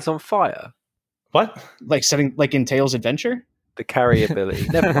setting things on fire? What? Like in Tails Adventure? The carry ability.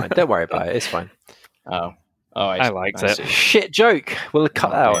 Never mind. Don't worry about it. It's fine. Oh, I liked it. Shit joke. We'll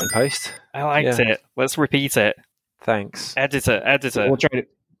cut that out in post. I liked it. Let's repeat it. Thanks. Editor. We'll try it.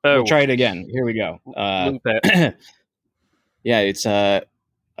 We'll try it again. Here we go. Loop it. Yeah, it's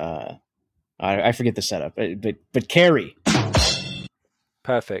I forget the setup, but carry.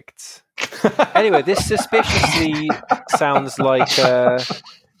 Perfect. Anyway, this suspiciously sounds like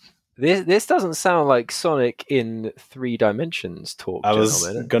this doesn't sound like Sonic in 3 dimensions talk. I was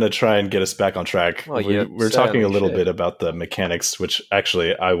going to try and get us back on track. Well, we're talking a little bit about the mechanics, which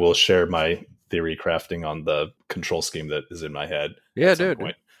actually I will share my theory crafting on the control scheme that is in my head. Yeah, dude.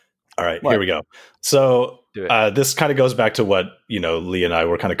 All right, here we go. So this kind of goes back to what Lee and I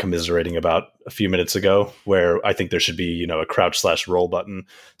were kind of commiserating about a few minutes ago, where I think there should be a crouch/roll button.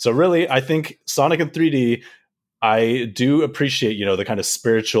 So really, I think Sonic in 3D, I do appreciate the kind of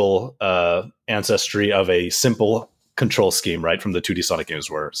spiritual ancestry of a simple control scheme, right, from the 2D Sonic games,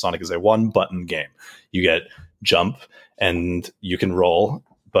 where Sonic is a one-button game. You get jump and you can roll,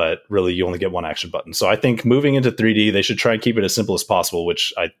 but really you only get one action button. So I think moving into 3D, they should try and keep it as simple as possible,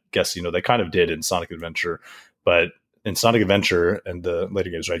 which I guess, they kind of did in Sonic Adventure. But in Sonic Adventure and the later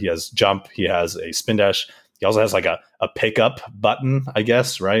games, right, he has jump, he has a spin dash. He also has like a pickup button, I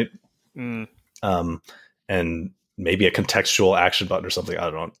guess, right? Mm. And maybe a contextual action button or something. I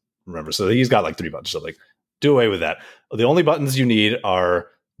don't remember. So he's got like 3 buttons. So like, do away with that. The only buttons you need are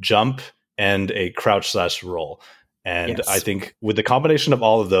jump and a crouch/roll. And Yes. I think with the combination of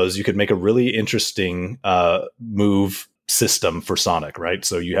all of those, you could make a really interesting move system for Sonic, right?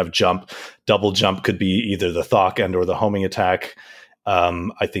 So you have jump, double jump could be either the Thok and or the homing attack.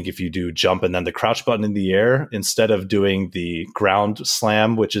 I think if you do jump and then the crouch button in the air, instead of doing the ground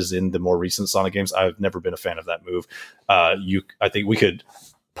slam, which is in the more recent Sonic games, I've never been a fan of that move. I think we could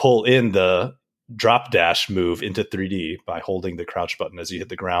pull in the drop dash move into 3D by holding the crouch button as you hit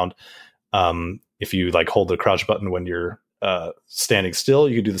the ground. If you like hold the crouch button when you're standing still,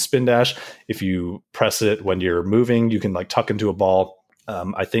 you can do the spin dash. If you press it when you're moving, you can like tuck into a ball.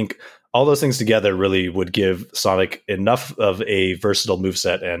 I think all those things together really would give Sonic enough of a versatile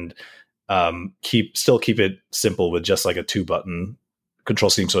moveset and still keep it simple with just like a 2-button control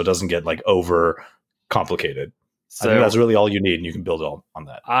scheme, so it doesn't get like over complicated. So I think that's really all you need, and you can build all on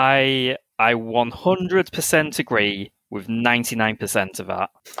that. I 100% agree with 99% of that.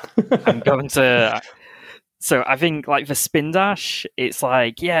 I'm going to. So I think like the spin dash, it's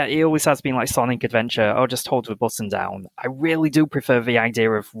like, yeah, it always has been like Sonic Adventure. Oh, just hold the button down. I really do prefer the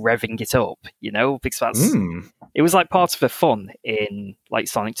idea of revving it up, because that's it was like part of the fun in like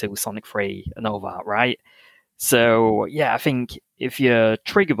Sonic 2, Sonic 3, and all that, right? So yeah, I think if your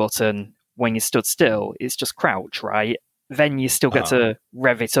trigger button when you stood still, it's just crouch, right? Then you still get to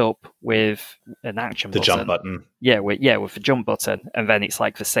rev it up with an action button. The jump button. Yeah, with the jump button. And then it's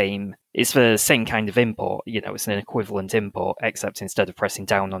like it's the same kind of input, it's an equivalent input, except instead of pressing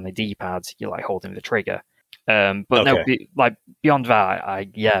down on the D-pad, you're like holding the trigger. But no, like beyond that,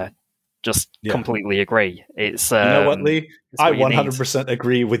 I completely agree. It's you know what, Lee? I 100% need.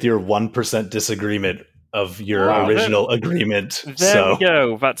 agree with your 1% disagreement of your original agreement. There we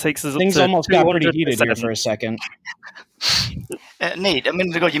go. That takes us things up to almost got pretty 200%. heated here for a second. Nate, a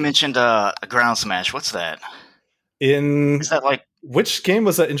minute ago you mentioned a ground smash. What's that? Is that like which game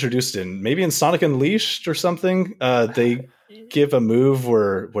was that introduced in? Maybe in Sonic Unleashed or something. They give a move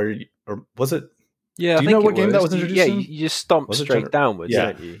or was it? Yeah, do you know what game that was introduced? Yeah, in? you just stomp straight downwards,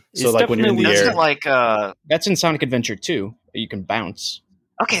 don't you? So like when you're in the air, like that's in Sonic Adventure 2. You can bounce.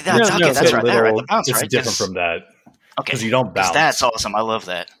 Okay, that's right. The bounce, it's right? different from that. Okay, because you don't bounce. That's awesome. I love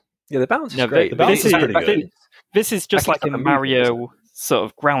that. Yeah, the bounce is great. The bounce is pretty good. This is just like a Mario sort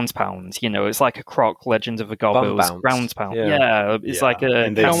of ground pound. It's like a Croc Legend of the Gobbos ground pound. Yeah, it's like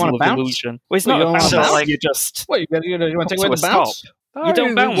a Castle of Illusion. Well, it's not a bounce. Like, you just you want to take away the bounce? You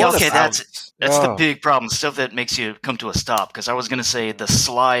don't bounce. Yeah, okay, that's the big problem. Stuff that makes you come to a stop. Because I was going to say the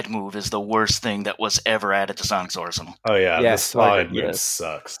slide move is the worst thing that was ever added to Sonic's arsenal. Oh yeah, the slide move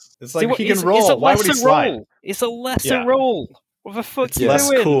sucks. It's like he can roll. Why would he slide? It's a lesser roll. What the fuck's he less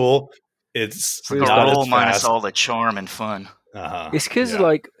doing? Cool. It's like a roll minus all the charm and fun. It's because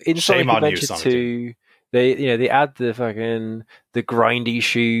like in Sonic Adventure 2, they add the fucking the grindy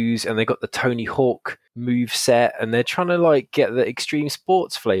shoes and they got the Tony Hawk move set and they're trying to like get the extreme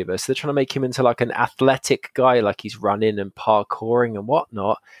sports flavor. So they're trying to make him into like an athletic guy, like he's running and parkouring and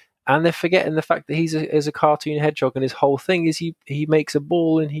whatnot. And they're forgetting the fact that he's a cartoon hedgehog and his whole thing is he makes a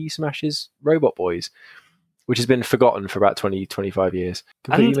ball and he smashes robot boys, which has been forgotten for about 20, 25 years.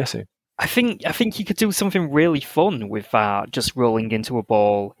 Completely missing. I think you could do something really fun with that, just rolling into a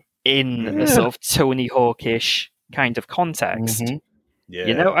ball in a sort of Tony Hawkish kind of context. Mm-hmm.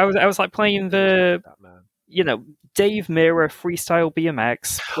 Yeah. I was like playing the Dave Mirra Freestyle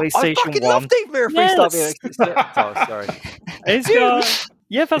BMX PlayStation 1. I fucking love Dave Mirra Freestyle BMX. Oh, sorry.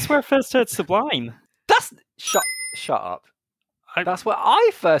 That's where I first heard Sublime. That's shut up. That's where I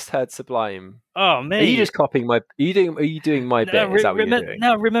first heard Sublime. Oh man! Are you just copying my? Are you doing my bit? Is that what you're doing?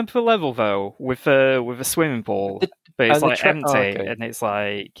 No, remember the level though with a swimming pool, but it's like empty, and it's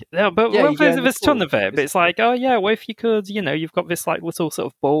like but there's a ton of it. But it's like, oh yeah, what if you could, you've got this like little sort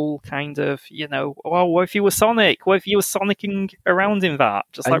of bowl kind of, what if you were Sonic? What if you were Sonicking around in that,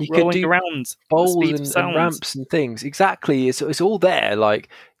 just like rolling around bowls and ramps and things? Exactly, it's all there. Like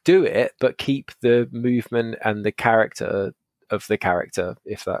do it, but keep the movement and the character of the character,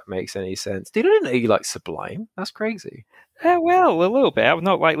 if that makes any sense. Dude, I didn't know you like Sublime. That's crazy. Well, a little bit. I've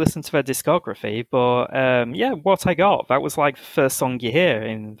not listened to their discography, but What I Got, that was like the first song you hear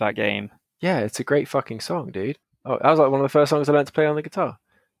in that game. Yeah, it's a great fucking song, dude. Oh, that was like one of the first songs I learned to play on the guitar.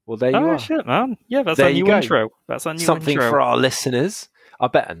 Well, there you are. Oh shit, man. Yeah, that's our new intro. That's our new Something intro. for our listeners. I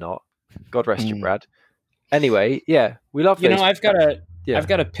better not. God rest you, Brad. Anyway, yeah, we love those. I've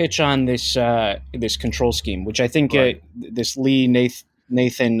got a pitch on this this control scheme, which I think this Lee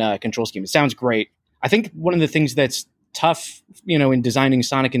Nathan control scheme. It sounds great. I think one of the things that's tough, in designing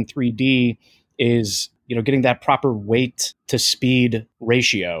Sonic in 3D is getting that proper weight to speed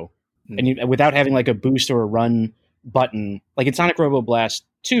ratio, and without having like a boost or a run button. Like in Sonic Robo Blast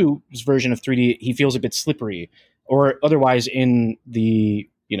 2's version of 3D, he feels a bit slippery. or otherwise in the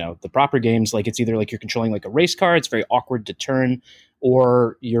the proper games, like it's either like you're controlling like a race car, it's very awkward to turn,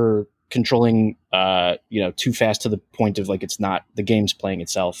 or you're controlling too fast to the point of like it's not the game's playing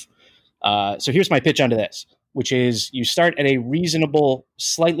itself. So here's my pitch onto this, which is you start at a reasonable,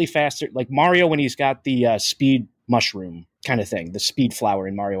 slightly faster, like Mario when he's got the speed mushroom kind of thing, the speed flower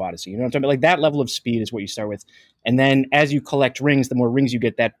in Mario Odyssey. You know what I'm talking about? Like that level of speed is what you start with, and then as you collect rings, the more rings you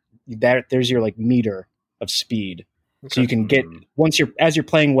get, that there's your like meter of speed. Okay. So you can get as you're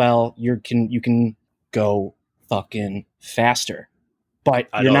playing well, you can go fucking faster, but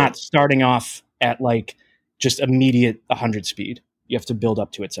you're not starting off at like just immediate 100 speed. You have to build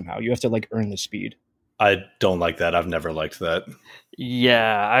up to it somehow. You have to like earn the speed. I don't like that. I've never liked that.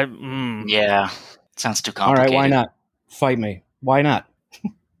 Yeah, Yeah, sounds too complicated. All right, why not? Fight me. Why not?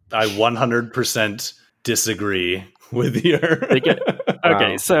 I 100% disagree with your.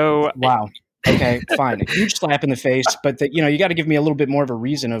 Okay, so wow. Okay, fine. A huge slap in the face, but you got to give me a little bit more of a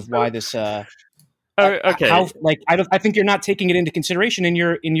reason of why this. Okay. I think you're not taking it into consideration in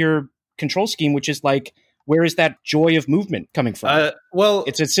your control scheme, which is like, where is that joy of movement coming from? Well,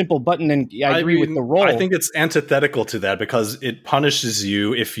 it's a simple button, and I agree with the roll. I think it's antithetical to that because it punishes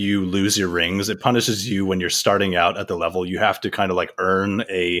you if you lose your rings. It punishes you when you're starting out at the level. You have to kind of like earn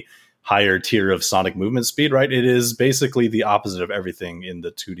a higher tier of Sonic movement speed, right? It is basically the opposite of everything in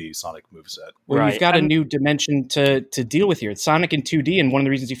the 2D Sonic moveset. Well, right. You've got a new dimension to deal with here. It's Sonic in 2D, and one of the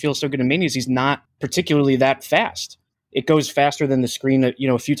reasons he feels so good in Mania is he's not particularly that fast. It goes faster than the screen,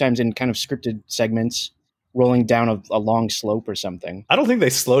 a few times in kind of scripted segments, rolling down a long slope or something. I don't think they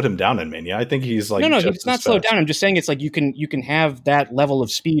slowed him down in Mania. I think he's like no, he's not slowed down. I'm just saying it's like you can have that level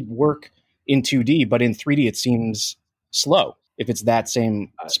of speed work in 2D, but in 3D it seems slow. If it's that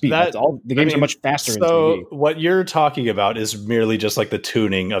same speed, the games are much faster. So in 3D. What you're talking about is merely just like the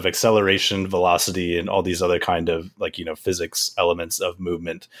tuning of acceleration, velocity, and all these other kind of like physics elements of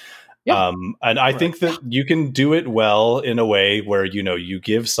movement. Yeah. And I think that you can do it well in a way where you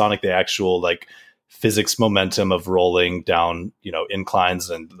give Sonic the actual like physics momentum of rolling down inclines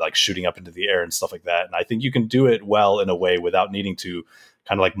and like shooting up into the air and stuff like that. And I think you can do it well in a way without needing to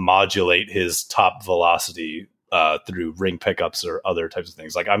kind of like modulate his top velocity through ring pickups or other types of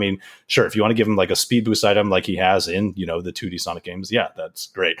things. Like, I mean, sure, if you want to give him like a speed boost item like he has in, the 2D Sonic games, yeah, that's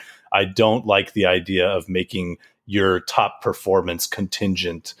great. I don't like the idea of making your top performance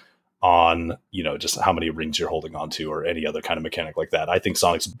contingent on, just how many rings you're holding on to or any other kind of mechanic like that. I think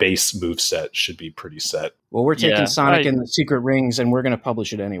Sonic's base move set should be pretty set. Well, we're taking Sonic and the Secret Rings and we're going to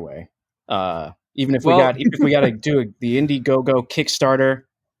publish it anyway. Even if we got to do the Indiegogo Kickstarter,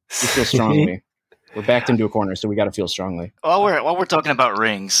 we feel strongly. We're backed into a corner, so we got to feel strongly. While we're talking about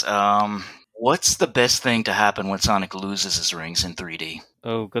rings, what's the best thing to happen when Sonic loses his rings in 3D?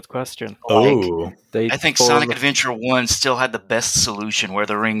 Oh, good question. I think Sonic Adventure 1 still had the best solution, where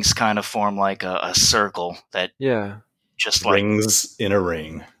the rings kind of form like a circle that just like rings in a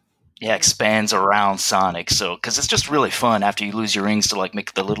ring. Yeah, expands around Sonic. So, because it's just really fun after you lose your rings to like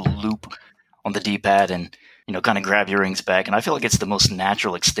make the little loop on the D-pad and kind of grab your rings back. And I feel like it's the most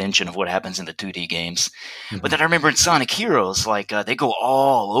natural extension of what happens in the 2D games. Mm-hmm. But then I remember in Sonic Heroes, like they go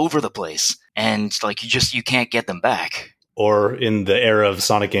all over the place, and like you can't get them back. Or in the era of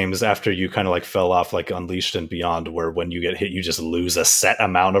Sonic games after you kind of like fell off, like Unleashed and Beyond, where when you get hit, you just lose a set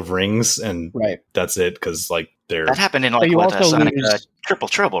amount of rings, and that's it, because like they're... That happened in like Sonic Triple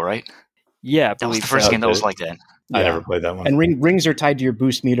Trouble, right? Yeah, that was the first game that was like that. I never played that one. And rings are tied to your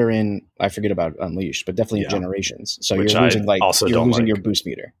boost meter in, I forget about Unleashed, but definitely in Generations. So which you're losing you're losing your boost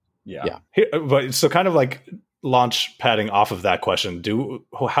meter. Yeah. But so kind of like launch padding off of that question, do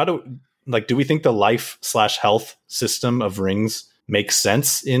we think the life/health system of rings makes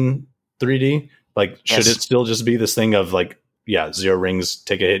sense in 3D? Like, should it still just be this thing of like, 0 rings,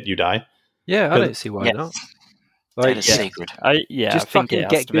 take a hit, you die? Yeah, I don't see why not. Like, that is sacred. Just fucking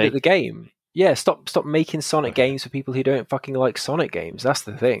get good at the game. Yeah, stop making Sonic games for people who don't fucking like Sonic games. That's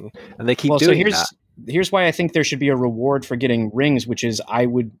the thing. And they keep doing that. Here's why I think there should be a reward for getting rings, which is I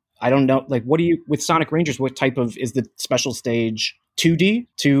don't know, like, what do you, with Sonic Rangers, what type of, is the special stage 2D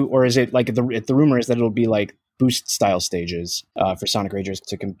or is it like the rumor is that it'll be like boost style stages for Sonic Rangers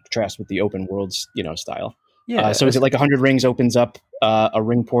to contrast with the open worlds, style. Yeah. So is it like 100 rings opens up a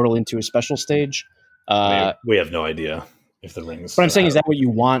ring portal into a special stage? We have no idea if the rings. But I'm saying, is that what you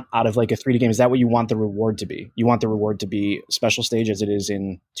want out of like a 3D game? Is that what you want the reward to be? You want the reward to be special stage as it is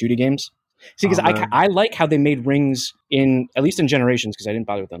in 2D games? See, because I like how they made rings at least in Generations, because I didn't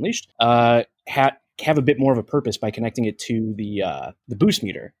bother with Unleashed, have a bit more of a purpose by connecting it to the boost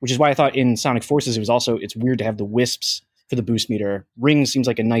meter, which is why I thought in Sonic Forces it's weird to have the wisps for the boost meter. Rings seems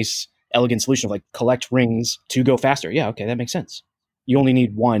like a nice elegant solution of like collect rings to go faster. Yeah, okay, that makes sense. You only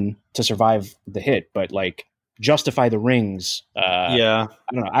need one to survive the hit, but like justify the rings. Yeah,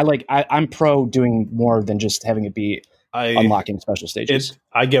 I don't know. I'm pro doing more than just having it be unlocking special stages.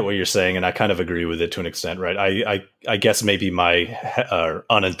 I get what you're saying, and I kind of agree with it to an extent, right? I guess maybe my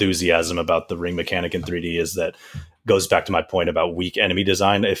unenthusiasm about the ring mechanic in 3D is that goes back to my point about weak enemy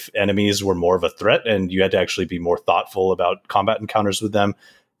design. If enemies were more of a threat and you had to actually be more thoughtful about combat encounters with them,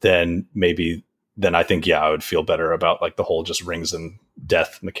 then I think, I would feel better about like the whole just rings and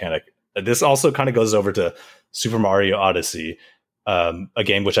death mechanic. This also kind of goes over to Super Mario Odyssey, a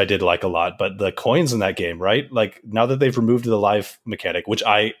game which I did like a lot, but the coins in that game, right? Like now that they've removed the life mechanic, which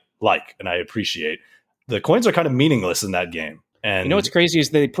I like and I appreciate, the coins are kind of meaningless in that game. And you know what's crazy is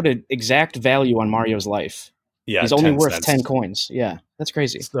they put an exact value on Mario's life. Yeah, he's only 10 worth cents. 10 coins. Yeah, that's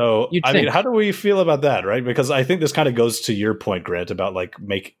crazy. So, I mean, how do we feel about that, right? Because I think this kind of goes to your point, Grant, about like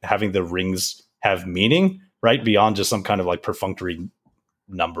having the rings have meaning, right? Beyond just some kind of like perfunctory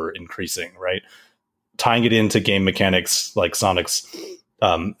number increasing, right? Tying it into game mechanics like Sonic's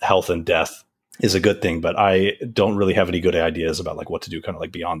health and death is a good thing, but I don't really have any good ideas about like what to do kind of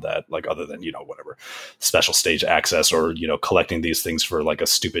like beyond that, like other than, whatever special stage access or, collecting these things for like a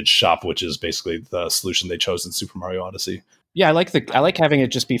stupid shop, which is basically the solution they chose in Super Mario Odyssey. Yeah, I like having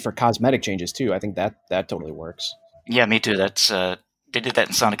it just be for cosmetic changes too. I think that totally works. Yeah, me too. That's they did that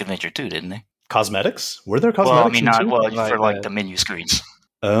in Sonic Adventure 2, didn't they? Cosmetics? Were there cosmetics? For like the menu screens.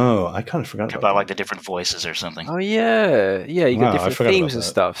 Oh, I kind of forgot about like the different voices or something. Oh yeah, you got different themes and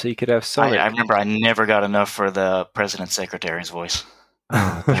stuff, so you could have Sonic. I remember I never got enough for the President Secretary's voice,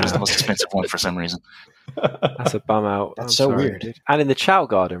 which was the most expensive one for some reason. That's a bum out. That's so weird. Dude. And in the Chow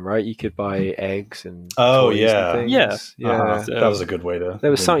Garden, right, you could buy eggs and yeah, and yeah. So that was a good way to.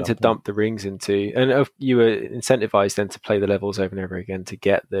 There was something to dump the rings into, and you were incentivized then to play the levels over and over again to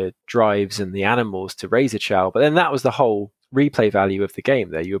get the drives and the animals to raise a Chow. But then that was the whole replay value of the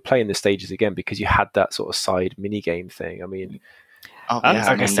game. There, you were playing the stages again because you had that sort of side mini game thing. I mean. Oh yeah,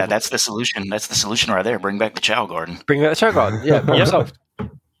 I mean that's the solution. That's the solution right there. Bring back the Chow Garden. Bring back the Chow Garden. Yeah, problem solved.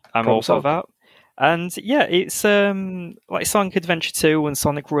 I'm all for that. And yeah, it's like Sonic Adventure 2 and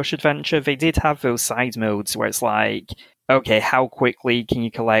Sonic Rush Adventure. They did have those side modes where it's like, okay, how quickly can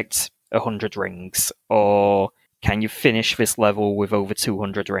you collect 100 rings, or can you finish this level with over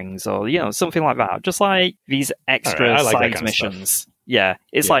 200 rings, or something like that. Just like these extra side missions. Yeah,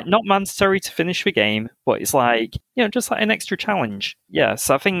 it's like not mandatory to finish the game, but it's like just like an extra challenge. Yeah,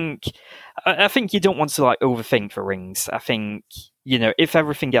 so I think you don't want to like overthink the rings. I think if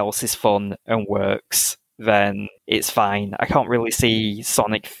everything else is fun and works, then it's fine. I can't really see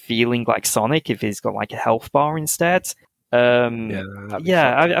Sonic feeling like Sonic if he's got like a health bar instead. I think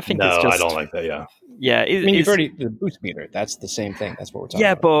it's just. I don't like that. Yeah. Yeah, you've already the boost meter. That's the same thing. That's what we're talking about.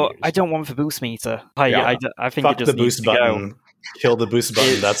 Yeah, but I don't want the boost meter. I think Fuck it just the boost button. Kill the boost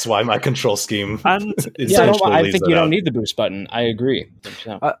button. That's why my control scheme. And I think you don't need the boost button. I agree.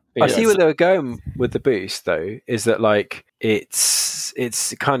 I see where they were going with the boost, though. Is that like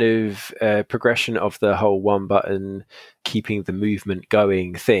it's kind of a progression of the whole one button keeping the movement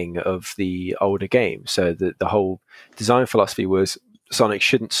going thing of the older game. So the whole design philosophy was Sonic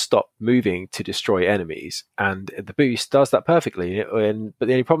shouldn't stop moving to destroy enemies, and the boost does that perfectly. But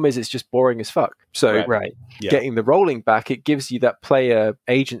the only problem is it's just boring as fuck. So getting the rolling back, it gives you that player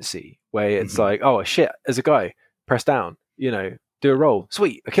agency where it's like, oh shit, as a guy, press down, do a roll,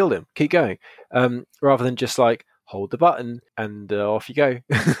 sweet, I killed him, keep going, rather than just like hold the button and off you go.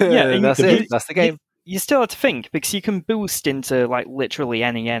 Yeah, and that's it. That's the game. You still have to think, because you can boost into like literally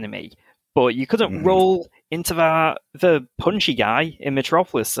any enemy, but you couldn't roll into the punchy guy in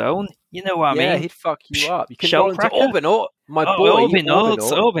Metropolis Zone. You know what I mean? Yeah, he'd fuck you up. You couldn't roll into Orbinaut. My boy,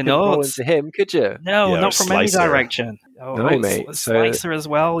 Orbinaut. Roll into him, could you? No, not from any direction. No, mate. Slicer as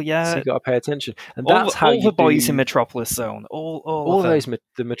well, yeah. So you got to pay attention. And that's how all the boys in Metropolis Zone. All those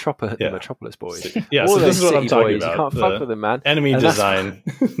the Metropolis boys. Yeah, so this is what I'm talking about. You can't fuck with them, man. Enemy design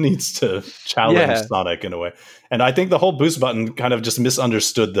needs to challenge Sonic in a way. And I think the whole boost button kind of just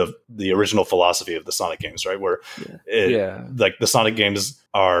misunderstood the original philosophy of the Sonic games, right? Where like the Sonic games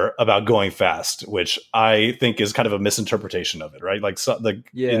are about going fast, which I think is kind of a misinterpretation of it, right? Like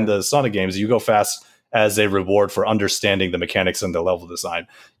in the Sonic games, you go fast as a reward for understanding the mechanics and the level design.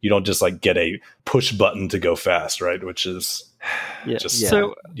 You don't just like get a push button to go fast, right? Which is I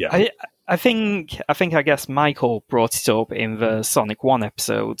guess Michael brought it up in the Sonic 1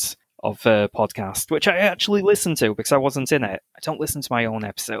 episodes of the podcast, which I actually listened to because I wasn't in it. I don't listen to my own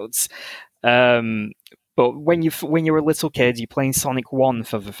episodes. But when you're a little kid, you're playing Sonic 1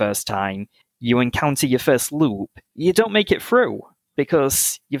 for the first time, you encounter your first loop, you don't make it through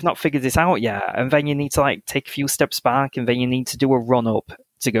because you've not figured this out yet, and then you need to like take a few steps back, and then you need to do a run up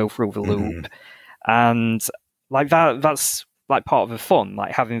to go through the loop, and like that's like part of the fun,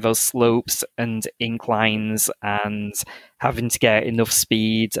 like having those slopes and inclines and having to get enough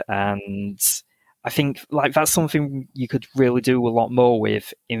speed. And I think like that's something you could really do a lot more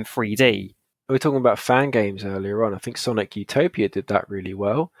with in 3D. We were talking about fan games earlier on. I think Sonic Utopia did that really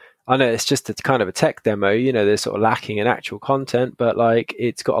well. I know it's just a kind of a tech demo, they're sort of lacking in actual content, but like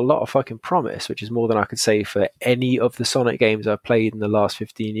it's got a lot of fucking promise, which is more than I could say for any of the Sonic games I've played in the last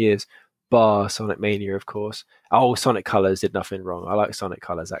 15 years, bar Sonic Mania, of course. Oh, Sonic Colors did nothing wrong. I like Sonic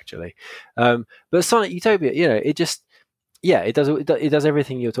Colors, actually. But Sonic Utopia, it just, it does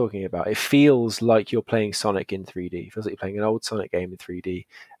everything you're talking about. It feels like you're playing Sonic in 3D. It feels like you're playing an old Sonic game in 3D.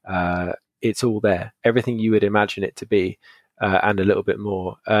 It's all there. Everything you would imagine it to be. And a little bit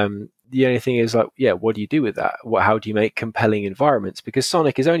more. The only thing is, like, what do you do with that? How do you make compelling environments? Because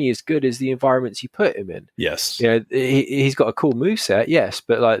Sonic is only as good as the environments you put him in. Yes. He's got a cool moveset, yes,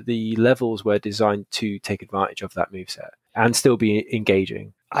 but like the levels were designed to take advantage of that moveset and still be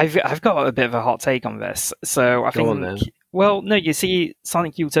engaging. I've got a bit of a hot take on this. So I think, well, no, you see,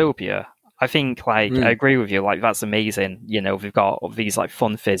 Sonic Utopia, I think, like, I agree with you. Like, that's amazing. We've got these like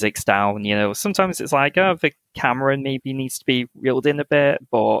fun physics down. Sometimes it's like, the camera maybe needs to be reeled in a bit,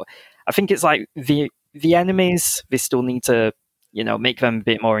 but I think it's like the enemies, they still need to, make them a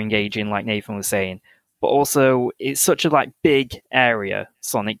bit more engaging, like Nathan was saying. But also, it's such a like big area,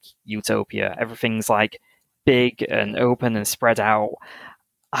 Sonic Utopia. Everything's like big and open and spread out.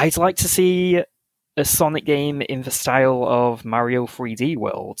 I'd like to see a Sonic game in the style of Mario 3D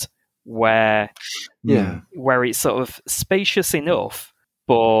World, where it's sort of spacious enough,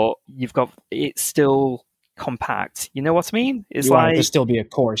 but it's still compact. You know what I mean? It's you want it to still be a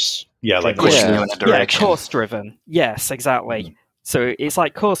course. Yeah, like pushing you in a direction. Course driven. Yes, exactly. So it's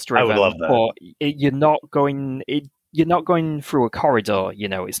like course driven, I would love that. but you're not going through a corridor.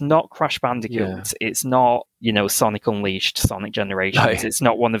 It's not Crash Bandicoot. Yeah. It's not Sonic Unleashed, Sonic Generations. No. It's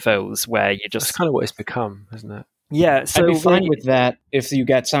not one of those where you just. That's kind of what it's become, isn't it? Yeah, so I'd be fine with that if you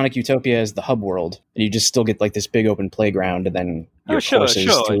got Sonic Utopia as the hub world, and you just still get like this big open playground, and then your courses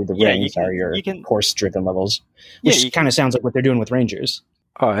through the rings are your course-driven levels, which kind of sounds like what they're doing with Rangers.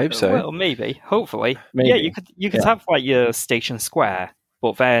 Oh, I hope so. Well, maybe, hopefully. Maybe. Yeah, you could have like your Station Square,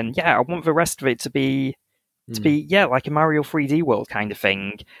 but then I want the rest of it to be like a Mario 3D World kind of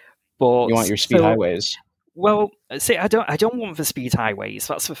thing. But you want your speed highways. Well, see, I don't want the speed highways.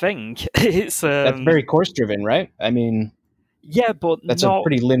 That's the thing. It's that's very course driven, right? I mean, yeah, but that's a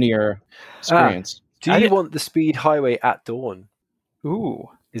pretty linear experience. Do you want the speed highway at dawn? Ooh,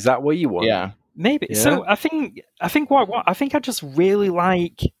 is that what you want? Yeah, maybe. Yeah. So I think I just really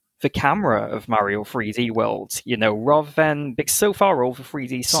like the camera of Mario 3D World. Rather than because so far all the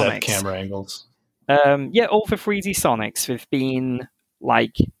 3D Sonics, set camera angles. All the 3D Sonics have been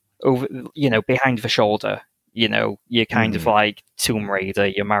like over, behind the shoulder. You're kind of like Tomb Raider,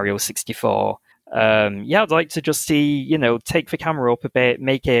 your Mario 64. I'd like to just see, take the camera up a bit,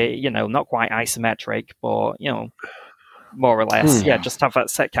 make it, not quite isometric, but, more or less, just have that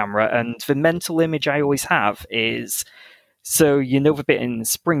set camera. And the mental image I always have is, so the bit in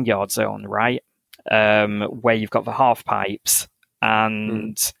Spring Yard Zone, right? Where you've got the half pipes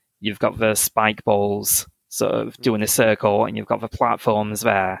and you've got the spike balls sort of doing a circle and you've got the platforms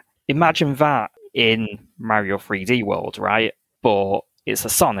there. Imagine that in Mario 3D World, right? But it's a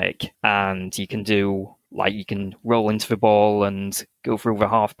Sonic, and you can roll into the ball and go through the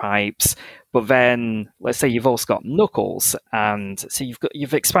half pipes. But then, let's say you've also got Knuckles, and so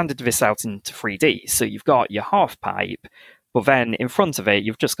you've expanded this out into 3D. So you've got your half pipe, but then in front of it,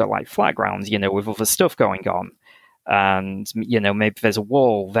 you've just got like flat ground, with other stuff going on. And, maybe there's a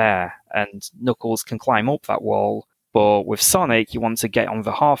wall there, and Knuckles can climb up that wall. But with Sonic, you want to get on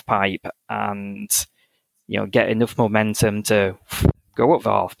the half pipe and, get enough momentum to go up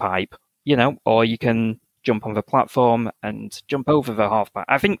the half pipe, or you can jump on the platform and jump over the half pipe.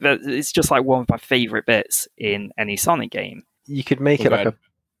 I think that it's just like one of my favorite bits in any Sonic game. You could make it like a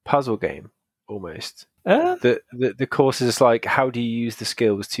puzzle game, almost. The course is like, how do you use the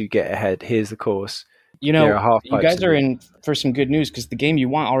skills to get ahead? Here's the course. You guys are in for some good news because the game you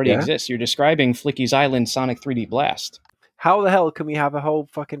want already exists. You're describing Flicky's Island Sonic 3D Blast. How the hell can we have a whole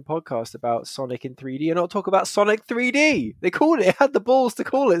fucking podcast about Sonic in 3D and not talk about Sonic 3D? It had the balls to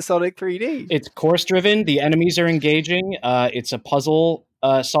call it Sonic 3D. It's course driven. The enemies are engaging. It's a puzzle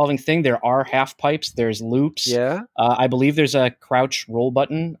solving thing. There are half pipes. There's loops. Yeah. I believe there's a crouch roll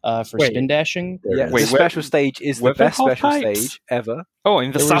button for Wait. spin dashing. Yeah. it The is. special stage is the were there best special half pipes? stage ever. Oh,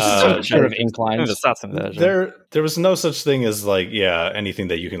 in the There was Saturn some version. sort of In the inclines. Saturn version. There was no such thing as like anything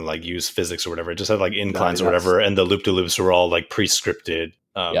that you can like use physics or whatever. It just had like inclines or that's- whatever, and the loop to loops were all like pre-scripted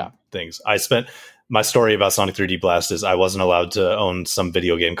things. My story about Sonic 3D Blast is I wasn't allowed to own some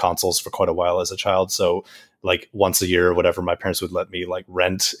video game consoles for quite a while as a child, so like once a year or whatever, my parents would let me like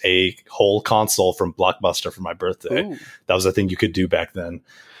rent a whole console from Blockbuster for my birthday. Ooh. That was a thing you could do back then.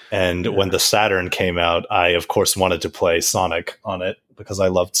 And when the Saturn came out, I of course wanted to play Sonic on it because I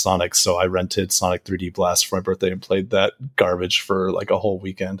loved Sonic. So I rented Sonic 3D Blast for my birthday and played that garbage for like a whole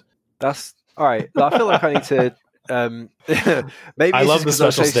weekend. That's all right. I feel like I need to. Maybe I it's love just the 'cause I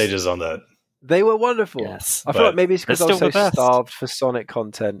was special so- stages on that. They were wonderful. Yes. I feel But like maybe it's because I they're was so still the best. starved for Sonic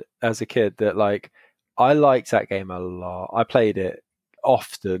content as a kid that like I liked that game a lot. I played it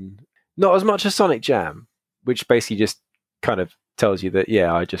often, not as much as Sonic Jam, which basically just kind of tells you that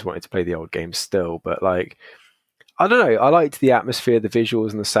I just wanted to play the old games still. But like, I don't know. I liked the atmosphere, the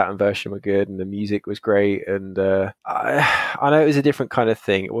visuals, and the Saturn version were good, and the music was great. And I know it was a different kind of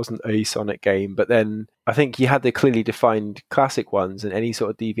thing. It wasn't a Sonic game, but then I think you had the clearly defined classic ones, and any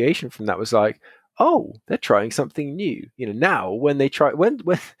sort of deviation from that was like, oh, they're trying something new. Now when they try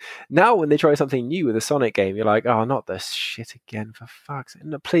something new with a Sonic game, you're like, oh, not this shit again, for fuck's sake.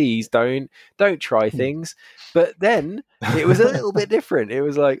 No, please don't try things. But then it was a little bit different. It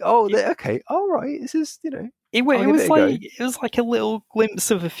was like, oh, okay, all right, this is It I'll give was it a go. like it was like a little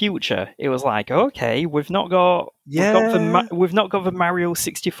glimpse of the future. It was like, okay, we've not got we've not got the Mario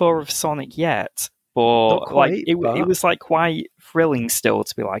 64 of Sonic yet, but Not quite, like it but- was like quite thrilling still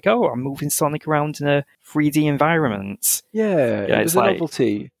to be like, oh, I'm moving Sonic around in a 3D environment. Yeah, it it's was a like-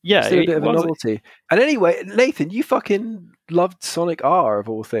 novelty. Yeah, Still a it bit of a was- novelty. And anyway, Nathan, you fucking loved Sonic R of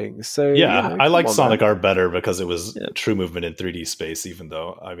all things. So Yeah, I like come on, Sonic man. R better because it was true movement in 3D space, even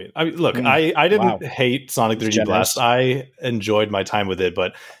though, I mean look, I didn't hate Sonic 3D Generous. Blast. I enjoyed my time with it,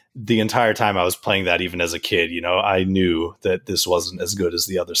 but the entire time I was playing that, even as a kid, I knew that this wasn't as good as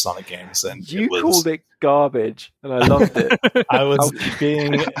the other Sonic games. And You called it garbage, and I loved it. I was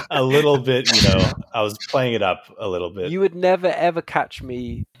being a little bit, I was playing it up a little bit. You would never ever catch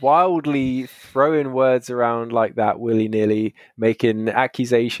me wildly throwing words around like that willy-nilly, making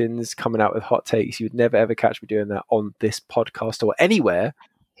accusations, coming out with hot takes. You would never ever catch me doing that on this podcast or anywhere.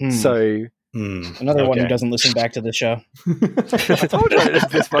 So Another one who doesn't listen back to the show. I told you I didn't listen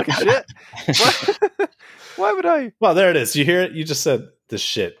to this fucking shit. Why would I? Well, there it is. You hear it? You just said this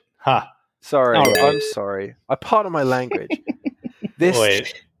shit. Ha. Sorry, All right. I'm sorry. I pardon my language. This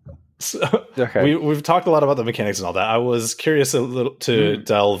Wait. So, Okay. we've talked a lot about the mechanics and all that. I was curious a little to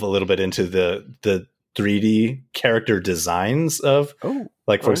delve a little bit into the 3D character designs of,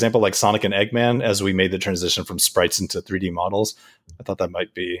 like, for example, like Sonic and Eggman, as we made the transition from sprites into 3D models. I thought that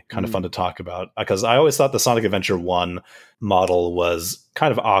might be kind of fun to talk about, because I always thought the Sonic Adventure 1 model was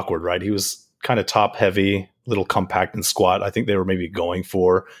kind of awkward, right? He was kind of top heavy, little compact and squat. I think they were maybe going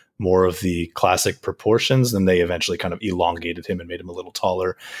for more of the classic proportions, then they eventually kind of elongated him and made him a little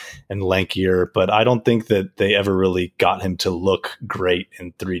taller and lankier. But I don't think that they ever really got him to look great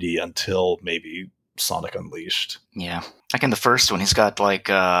in 3D until maybe Sonic Unleashed. Yeah, like in the first one, he's got like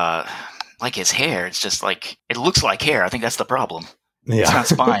his hair. It's just like, it looks like hair. I think that's the problem. Yeah. It's not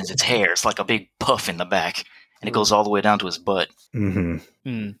spines, it's hair. It's like a big puff in the back, and it goes all the way down to his butt.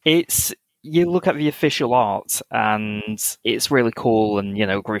 It's, you look at the official art and it's really cool,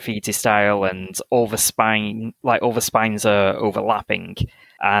 and graffiti style, and all the spines are overlapping,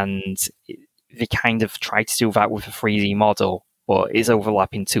 and they kind of try to do that with a 3D model, but it's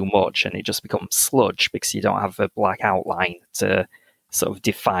overlapping too much and it just becomes sludge because you don't have a black outline to sort of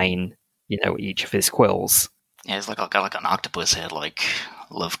define each of his quills. Yeah, it's got like an octopus head, like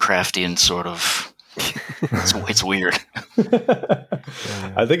Lovecraftian sort of. It's weird.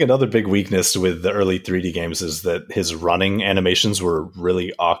 I think another big weakness with the early 3D games is that his running animations were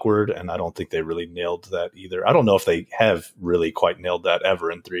really awkward, and I don't think they really nailed that either. I don't know if they have really quite nailed that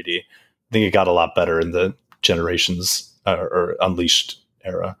ever in 3D. I think it got a lot better in the Generations or Unleashed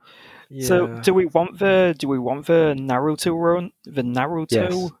era. Yeah. So do we want the Naruto run? The Naruto?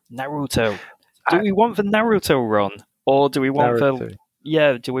 Yes. Naruto. Do we want the Naruto run? Or do we want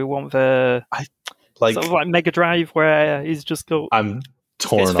do we want the Like, sort of like Mega Drive where he's just got I'm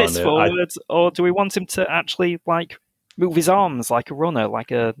torn his on fist it. forward, or do we want him to actually like move his arms like a runner,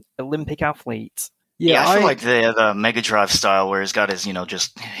 like a Olympic athlete? Yeah, I feel like the Mega Drive style, where he's got his,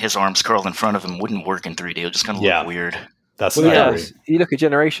 just his arms curled in front of him, wouldn't work in 3D. It would just kind of look weird. That's Well, I he agree. does. You look at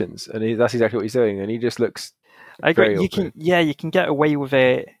Generations, and that's exactly what he's doing, and he just looks I agree. Very awkward. You can get away with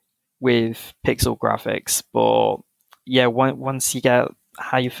it with pixel graphics, but yeah, once you get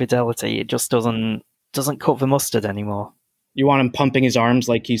higher fidelity, it just doesn't cut the mustard anymore. You want him pumping his arms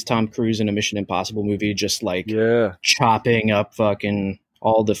like he's Tom Cruise in a Mission Impossible movie, just like chopping up fucking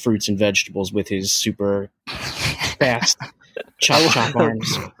all the fruits and vegetables with his super fast chop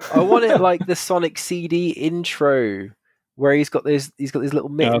arms. I want it like the Sonic CD intro, where he's got these little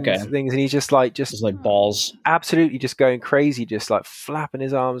mittens things, and he's just like balls, absolutely just going crazy, just like flapping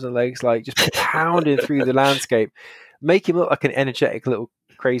his arms and legs, like just pounding through the landscape, make him look like an energetic little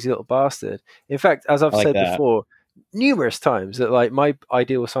crazy little bastard. In fact, as I've said before numerous times, that like my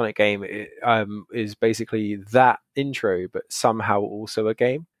ideal Sonic game is basically that intro, but somehow also a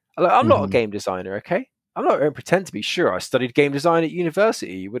game. Like, I'm not a game designer, okay? I'm not going to pretend to be. Sure, I studied game design at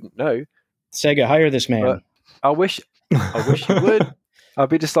university. You wouldn't know. Sega, hire this man. But I wish you would. I'd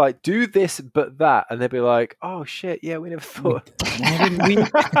be just like, do this, but that, and they'd be like, oh shit, yeah, we never thought.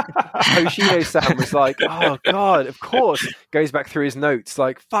 Hoshino-san was like, oh god, of course. Goes back through his notes,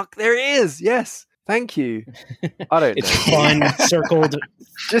 like, fuck, there it is. Yes, thank you. I don't know. It's fun, circled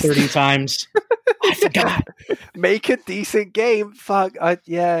 30 times. I forgot. Make a decent game. Fuck,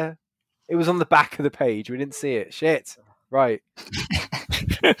 yeah. It was on the back of the page. We didn't see it. Shit. Right.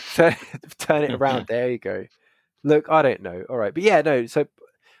 Turn it around. There you go. Look, I don't know. All right. But yeah, no. So,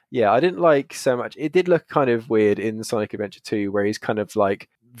 yeah, I didn't like so much. It did look kind of weird in Sonic Adventure 2, where he's kind of like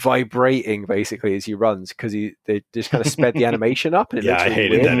vibrating basically as he runs, because they just kind of sped the animation up. And I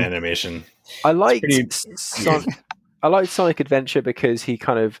hated weird. that animation. I liked Sonic Adventure because he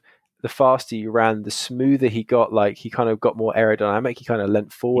kind of, the faster you ran, the smoother he got. Like, he kind of got more aerodynamic. He kind of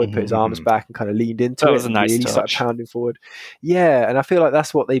leant forward, put his arms back, and kind of leaned into it. That was a nice really touch. Started pounding forward. Yeah, and I feel like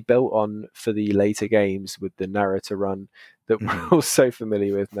that's what they built on for the later games with the narrator run that we're all so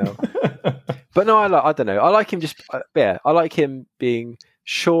familiar with now. But no, I don't know. I like him just, I like him being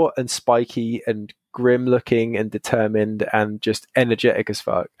short and spiky and grim looking and determined and just energetic as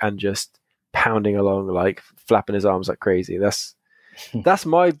fuck and just pounding along, like flapping his arms like crazy. That's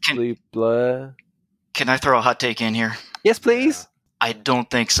my blue blur. Can I throw a hot take in here? Yes, please. I don't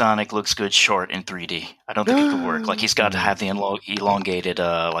think Sonic looks good short in 3D. I don't think it could work. Like, he's got to have the elongated,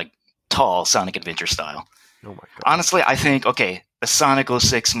 like, tall Sonic Adventure style. Oh my god. Honestly, I think, the Sonic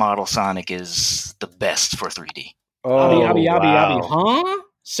 06 model Sonic is the best for 3D. Oh, Abby, huh?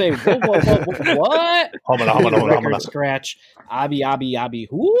 Say, what? Scratch. Abby,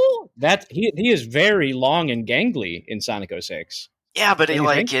 who? That he is very long and gangly in Sonic 06. Yeah, but he's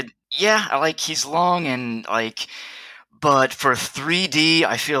long and but for 3D,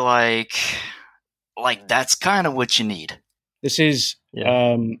 I feel like that's kind of what you need. This is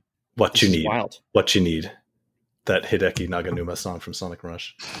what you need. Wild. What you need. That Hideki Naganuma song from Sonic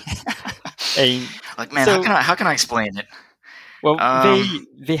Rush. How can I explain it? Well,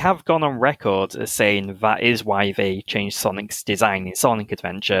 they have gone on record as saying that is why they changed Sonic's design in Sonic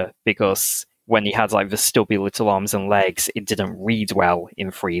Adventure, because when he had like the stubby little arms and legs, it didn't read well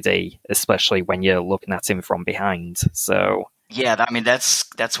in 3D, especially when you're looking at him from behind. So yeah,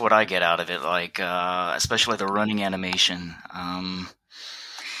 that's what I get out of it. Like, especially the running animation.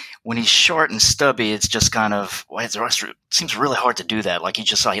 When he's short and stubby, it's just kind of it seems really hard to do that. Like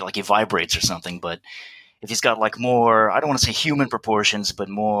he vibrates or something. But if he's got like more, I don't want to say human proportions, but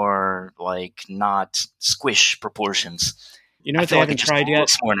more like not squish proportions. You know what they haven't tried yet?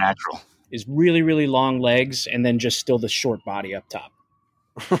 Looks more natural. Is really, really long legs and then just still the short body up top.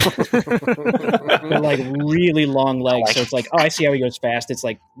 They're like really long legs, so it's like, I see how he goes fast. It's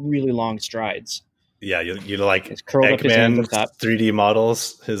like really long strides. Yeah, you like Eggman 3D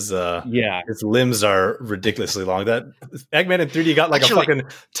models. His limbs are ridiculously long. That Eggman in 3D got like a fucking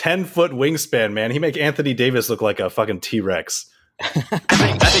 10-foot wingspan, man. He make Anthony Davis look like a fucking T-Rex. I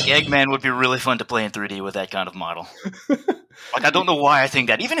think Eggman would be really fun to play in 3D with that kind of model. Like, I don't know why I think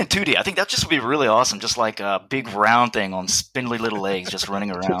that. Even in 2D, I think that just would be really awesome. Just like a big round thing on spindly little legs just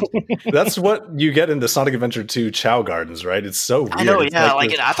running around. That's what you get in the Sonic Adventure 2 Chow Gardens, right? It's so weird. I know, yeah.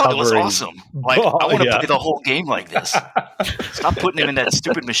 I thought it was awesome. Like, I want to play the whole game like this. Stop putting him in that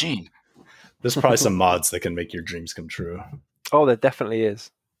stupid machine. There's probably some mods that can make your dreams come true. Oh, there definitely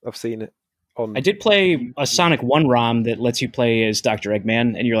is. I've seen it. I did play a Sonic 1 ROM that lets you play as Dr.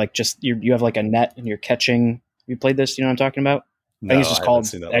 Eggman, and you're like you have like a net and you're catching. You played this? You know what I'm talking about? No, I think it's just called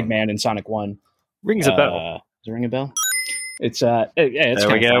Eggman in Sonic 1. Rings a bell. Does it ring a bell? It's it's there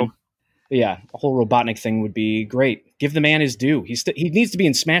we go. Fun. Yeah, a whole Robotnik thing would be great. Give the man his due. He needs to be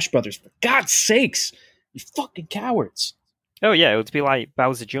in Smash Brothers, for God's sakes! You fucking cowards. Oh yeah, it would be like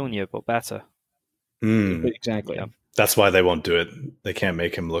Bowser Jr. but better. Exactly. Yeah. That's why they won't do it. They can't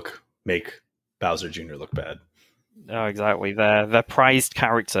make Bowser Jr. look bad. Oh, exactly. Their prized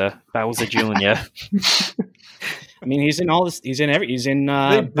character, Bowser Jr. I mean, he's in all this. He's in every. He's in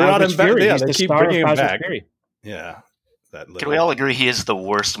They brought Bowser's him back. Fury. Yeah, He's they the keep star of bringing him Bowser's back. Fury. Yeah. That Can little... we all agree he is the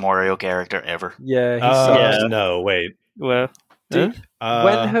worst Mario character ever? Yeah, he's Yeah. No, wait. Well, Dude, Uh,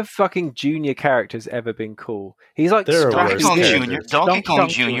 when have fucking junior characters ever been cool? He's like There are Donkey worse Kong characters. Jr. Donkey Kong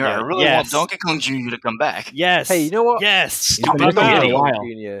Jr. Jr. I really Yes. want Donkey Kong Jr. to come back. yes. Hey, you know what? Yes. He's been Stupid missing for a idiot. while.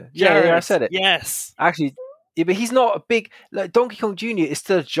 Junior. Yeah, I said it. Yes. Actually, yeah, but he's not a big like Donkey Kong Jr. is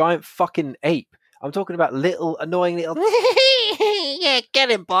still a giant fucking ape. I'm talking about little annoying little. Yeah, get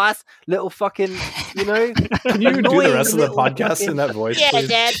him, boss. Little fucking, you know. Can you do the annoying rest of the little podcast fucking- in that voice, Yeah, please?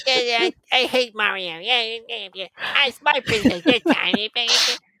 Dad. I hate Mario. Yeah. It's my princess this time.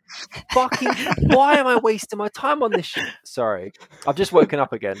 Fucking, why am I wasting my time on this shit? Sorry, I've just woken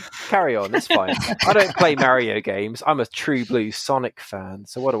up again. Carry on, it's fine. I don't play Mario games. I'm a true blue Sonic fan,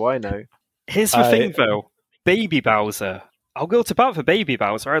 so what do I know? Here's the thing, though. Baby Bowser. I'll go to bat for Baby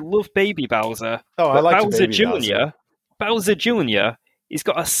Bowser. I love Baby Bowser. Oh, I But like Bowser Baby Jr. Bowser. Bowser Jr. He's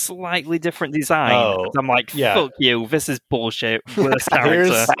got a slightly different design. Oh, I'm like, yeah. fuck you. This is bullshit. Worst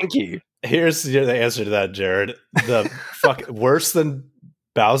character. Thank you. Here's the answer to that, Jared. The fuck worse than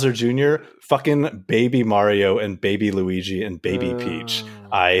Bowser Jr. Fucking Baby Mario and Baby Luigi and Baby Peach.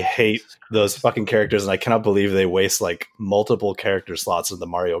 I hate those fucking characters, and I cannot believe they waste like multiple character slots in the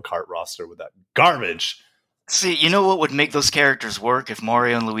Mario Kart roster with that garbage. See, you know what would make those characters work if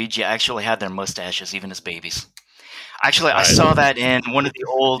Mario and Luigi actually had their mustaches, even as babies? Actually, I saw that in one of the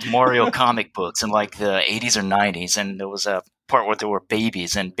old Mario comic books in like the 80s or 90s, and there was a part where there were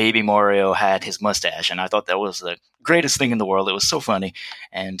babies, and Baby Mario had his mustache, and I thought that was the greatest thing in the world. It was so funny,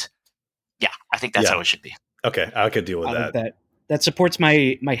 and yeah, I think that's Yeah. how it should be. Okay, I could deal with I love that. that. That supports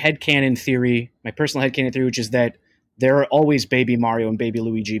my headcanon theory, my personal headcanon theory, which is that there are always Baby Mario and Baby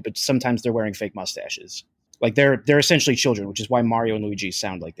Luigi, but sometimes they're wearing fake mustaches. Like they're essentially children, which is why Mario and Luigi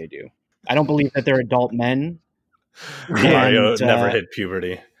sound like they do. I don't believe that they're adult men. Mario And, never hit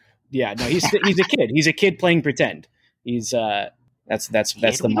puberty. Yeah, no, he's a kid. He's a kid playing pretend. He's that's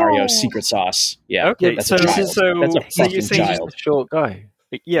the Mario secret sauce. Yeah, Okay, that's so a child. That's a so fucking you're saying child. Short guy.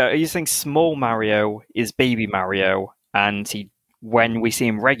 Yeah, are you saying small Mario is Baby Mario, and when we see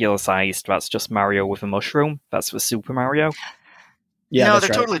him regular sized, that's just Mario with a mushroom? That's for Super Mario? Yeah, no, that's they're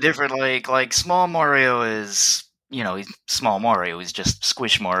right. totally different. Like small Mario is, he's small Mario. He's just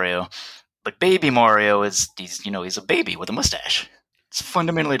squish Mario. But Baby Mario he's a baby with a mustache. It's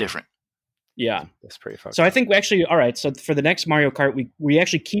fundamentally different. Yeah. That's pretty fucking. So I think we actually, all right. So for the next Mario Kart, we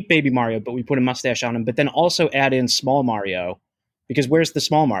actually keep Baby Mario, but we put a mustache on him. But then also add in Small Mario, because where's the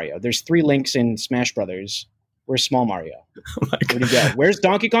Small Mario? There's 3 Links in Smash Brothers. Where's Small Mario? Oh my Where'd he go? Where's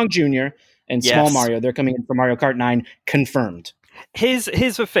Donkey Kong Jr. and Small Yes. Mario? They're coming in for Mario Kart 9, confirmed. Here's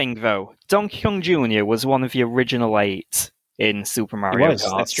the thing, though. Donkey Kong Jr. was one of the original 8 in Super He Mario was.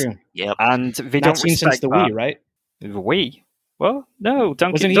 Kart. That's true. Yep. And they Not don't seen since respect the that. Wii, right? The Wii? Well, no.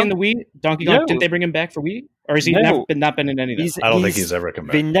 Wasn't he in the Wii? Donkey Kong? No. Didn't they bring him back for Wii? Or has he No. not been in any of them? I don't think he's ever come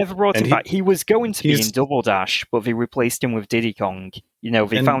back. They never brought And him back. He was going to be he's- in Double Dash, but they replaced him with Diddy Kong. They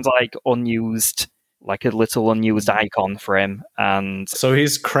And- found like a little unused icon for him, and So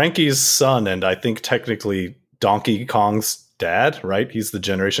he's Cranky's son, and I think technically Donkey Kong's dad, right? He's the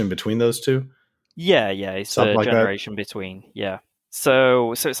generation between those two. yeah, it's Something a like that. generation between. Yeah,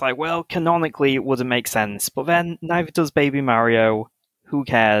 so it's like, well, canonically it wouldn't make sense, but then neither does Baby Mario. Who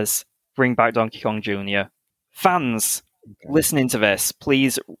cares? Bring back Donkey Kong Jr. Fans listening to this,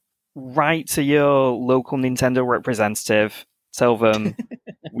 please write to your local Nintendo representative. Tell them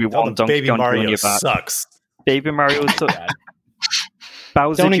we Tell want them Donkey Baby Kong Mario Jr. back. sucks. Baby Mario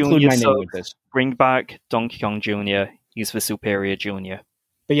Bowser Don't include Jr. my name sucks. with this. Bring back Donkey Kong Jr. He's the superior junior.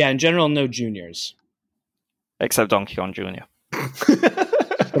 But yeah, in general, no juniors. Except Donkey Kong Jr.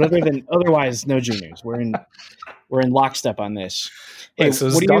 But otherwise, no juniors. We're in lockstep on this. Hey, Wait, so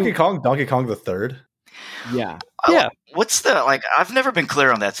is what do Donkey Kong the third? Yeah. Yeah. What's I've never been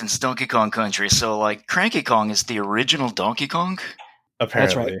clear on that since Donkey Kong Country. So Cranky Kong is the original Donkey Kong?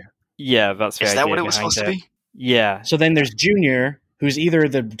 Apparently. right. Yeah, that's the Is that idea what it was behind supposed to be? Yeah. So then there's Junior, who's either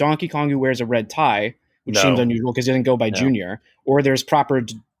the Donkey Kong who wears a red tie, which No. seems unusual because he didn't go by No. Junior, or there's proper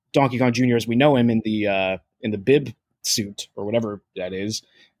Donkey Kong Junior as we know him in the bib suit or whatever that is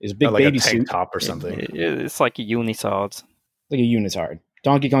a big Like baby a tank suit, top or something. It's like a unitard. like a unitard.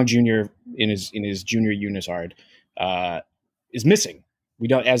 Donkey Kong Junior in his junior unitard is missing. We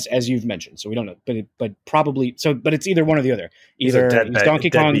don't, as you've mentioned, so we don't know, but probably so. But it's either one or the other. He's a Either he's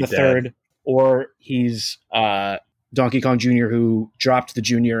Donkey Kong the deadbeat dad. third, or he's Donkey Kong Jr. who dropped the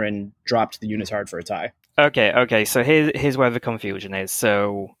Junior and dropped the unitard for a tie. Okay. So here's where the confusion is.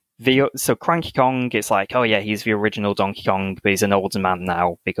 So So Cranky Kong, it's like, oh yeah, he's the original Donkey Kong, but he's an older man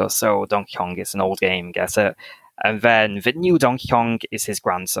now because Donkey Kong is an old game, get it? And then the new Donkey Kong is his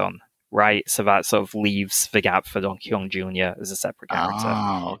grandson, right? So that sort of leaves the gap for Donkey Kong Jr. as a separate character.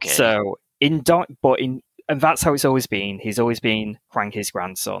 Oh, okay. So and that's how it's always been. He's always been Cranky's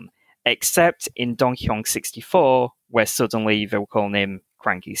grandson, except in Donkey Kong 64, where suddenly they were calling him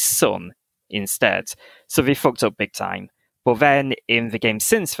Cranky's son instead. So they fucked up big time. But then in the game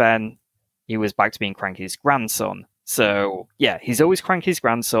since then, he was back to being Cranky's grandson. So yeah, he's always Cranky's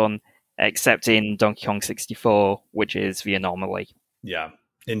grandson, except in Donkey Kong 64, which is the anomaly. Yeah.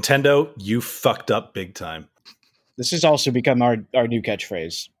 Nintendo, you fucked up big time. This has also become our new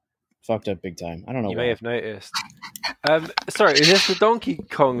catchphrase. Fucked up big time. I don't know You why. may have noticed. Sorry, is this the Donkey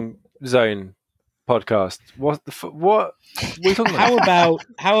Kong Zone podcast? What are you talking about?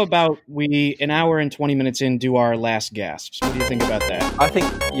 How about we, an hour and 20 minutes in, do our last gasps? What do you think about that? I think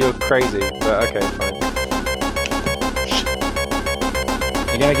you're crazy, but okay, fine.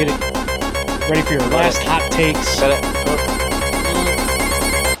 You gotta get it ready for your last hot takes.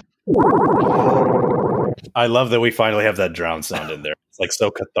 I love that we finally have that drown sound in there. It's like so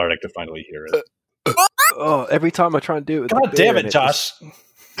cathartic to finally hear it. Oh, every time I try and do it with God the damn beer it, Josh.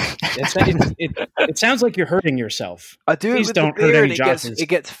 It sounds like you're hurting yourself. I do Please it with don't the hurt beer any and Joshes. it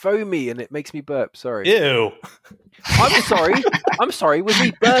gets foamy and it makes me burp. Sorry. Ew. I'm sorry. I'm sorry. Was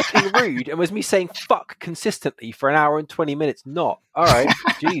me burping rude and was me saying fuck consistently for an hour and 20 minutes not? All right.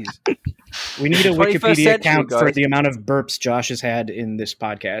 Jeez. We need a 21st Wikipedia century, account for guys. the amount of burps Josh has had in this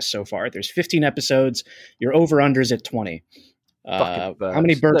podcast so far. There's 15 episodes. Your over-under's at 20. Fucking burps. How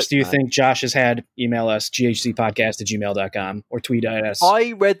many burps Look, do you man. think Josh has had? Email us, ghcpodcast@gmail.com, or tweet at us.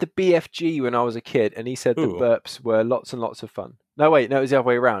 I read the BFG when I was a kid and he said Ooh. the burps were lots and lots of fun. No, wait. No, it was the other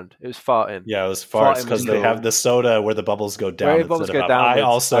way around. It was farting. Yeah, it was farts Farting because was they cool. have the soda where the bubbles go down. Where the instead bubbles of go up. I downwards.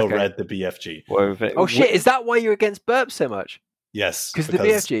 also Okay. read the BFG. Oh, shit. Is that why you're against burps so much? Yes. Because of the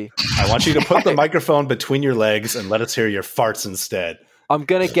BFG? I want you to put the microphone between your legs and let us hear your farts instead. I'm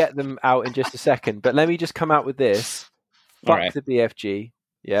going to get them out in just a second, but let me just come out with this. All Fuck right. the BFG.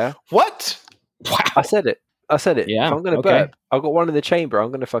 Yeah? What? I said it. Yeah, If I'm going to okay. burp, I've got one in the chamber. I'm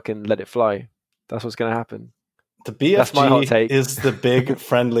going to fucking let it fly. That's what's going to happen. The That's my hot BFG take. is the big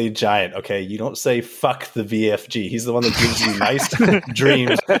friendly giant. Okay, you don't say fuck the BFG. He's the one that gives you nice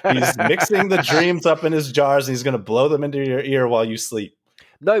dreams. He's mixing the dreams up in his jars and he's going to blow them into your ear while you sleep.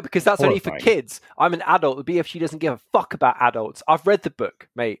 No, because that's only for Horrifying. kids. I'm an adult. The BFG doesn't give a fuck about adults. I've read the book,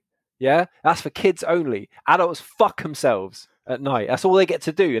 mate. Yeah? That's for kids only. Adults fuck themselves at night. That's all they get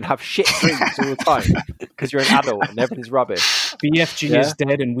to do and have shit dreams all the time because you're an adult and everything's rubbish. BFG Yeah? is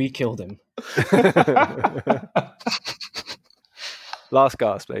dead and we killed him. Last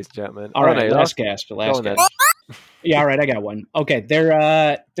gasp, ladies and gentlemen. All right, last gasp. Go Last on then. gasp. Yeah, all right, I got one. Okay,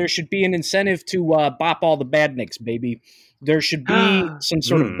 there should be an incentive to bop all the badniks, baby. There should be some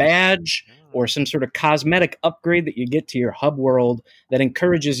sort of badge or some sort of cosmetic upgrade that you get to your hub world that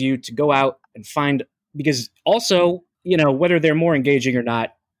encourages you to go out and find, because also, you know, whether they're more engaging or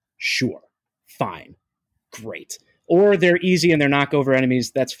not, sure, fine, great. Or they're easy and they're knockover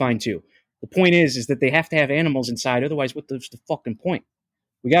enemies, that's fine too. The point is that they have to have animals inside, otherwise what's the fucking point?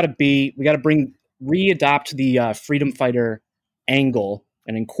 We gotta re-adopt the freedom fighter angle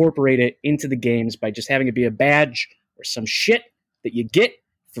and incorporate it into the games by just having it be a badge or some shit that you get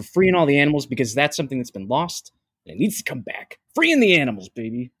for freeing all the animals, because that's something that's been lost and it needs to come back. Freeing the animals,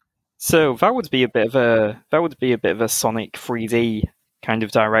 baby. So that would be a bit of a Sonic 3D kind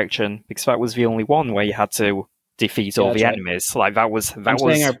of direction, because that was the only one where you had to defeat all that's the right. enemies. Like that was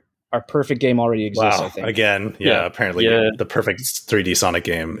saying our perfect game already exists, I Wow. think. Again, Yeah. apparently the perfect 3D Sonic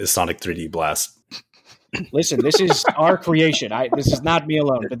game is Sonic 3D Blast. Listen, this is our creation. This is not me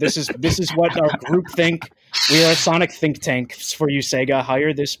alone, but this is what our group think. We are a Sonic think tank for you, Sega.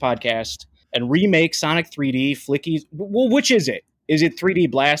 Hire this podcast and remake Sonic 3D, Flicky's. Well, which is it? Is it 3D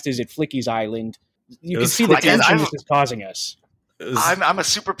Blast? Is it Flicky's Island? You can was see the Flicky's tension Island. this is causing us. I'm a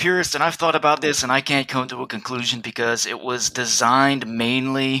super purist, and I've thought about this, and I can't come to a conclusion because it was designed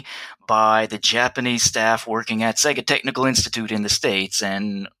mainly by the Japanese staff working at Sega Technical Institute in the States,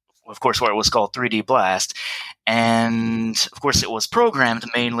 and of course, where it was called 3D Blast. And of course, it was programmed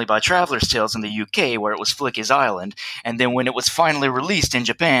mainly by Traveler's Tales in the UK, where it was Flicky's Island. And then when it was finally released in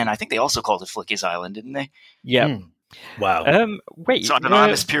Japan, I think they also called it Flicky's Island, didn't they? yeah. Mm. Wow. Wait, So I don't know, I'm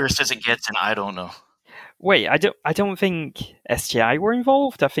as purist as it gets, and I don't know. wait, I don't think STI were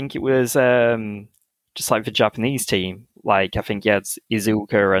involved. I think it was just like the Japanese team. Like I think you had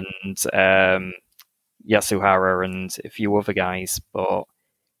Izuka and Yasuhara and a few other guys, but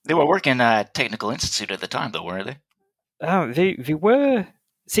They were working at Technical Institute at the time, though, weren't they? they were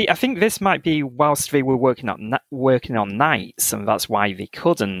See, I think this might be whilst they were working on Knights, and that's why they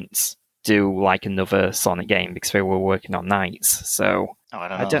couldn't do like another Sonic game because they were working on Knights. So I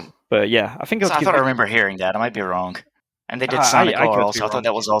don't know. But yeah, I think So I thought I remember hearing that. I might be wrong. And they did Sonic I R could also. be I thought wrong.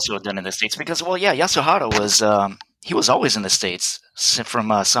 that was also done in the States because, well, yeah, Yasuhara was he was always in the States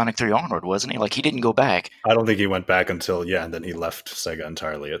from Sonic 3 onward, wasn't he? Like he didn't go back. I don't think he went back until and then he left Sega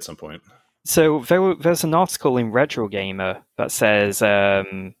entirely at some point. So there's an article in Retro Gamer that says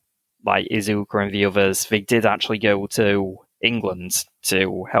like Izuka and the others, they did actually go to England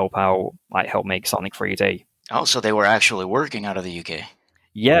to help make Sonic 3D. Oh, so they were actually working out of the UK.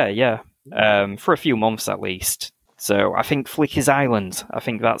 Yeah. For a few months at least. So I think Flicky's Island. I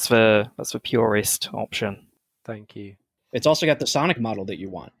think that's the purest option. Thank you. It's also got the Sonic model that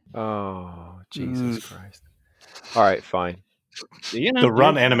you want. Oh, Jesus Christ. All right, fine. The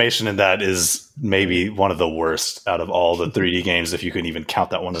run animation in that is maybe one of the worst out of all the 3D games, if you can even count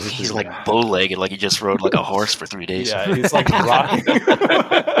that one as a 3D. He's like bow-legged, like he just rode like a horse for 3 days. Yeah, he's like rocking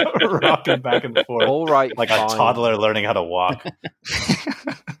back and forth. All right, like fine. a toddler learning how to walk.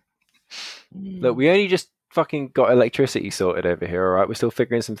 Look, we only just fucking got electricity sorted over here, all right? We're still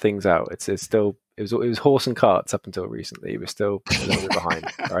figuring some things out. It was horse and carts up until recently. We're still a little bit behind,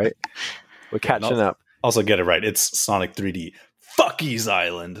 all right? We're catching up. Also, get it right. It's Sonic 3D. Fucky's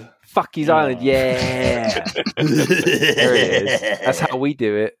Island. Fucky's Island, yeah. There it is. That's how we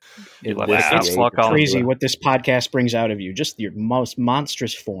do it. Crazy what this podcast brings out of you. Just your most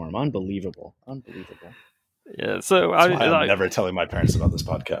monstrous form. Unbelievable. Yeah, so I'm never telling my parents about this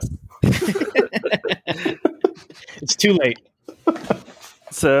podcast. It's too late.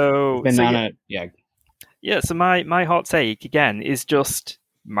 So my hot take again is just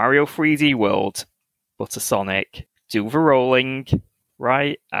Mario 3D World, but a Sonic, do the rolling,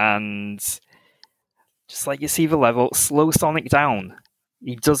 right? And just like you see the level, slow Sonic down.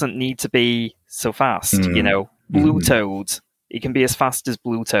 He doesn't need to be so fast, Blue Toad, he can be as fast as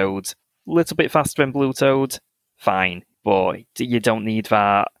Blue Toad. A little bit faster than Blue Toad, fine. But you don't need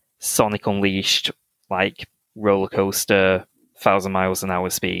that Sonic Unleashed, like, roller coaster, 1,000 miles an hour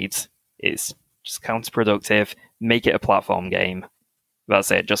speed. It's just counterproductive. Make it a platform game.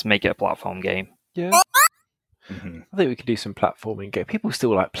 That's it. Just make it a platform game. Yeah. Mm-hmm. I think we could do some platforming game. People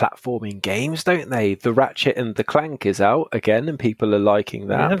still like platforming games, don't they? The Ratchet and the Clank is out again, and people are liking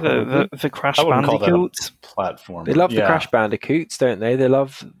that. Yeah, the Crash Bandicoot platform. They love the Crash Bandicoots, don't they? They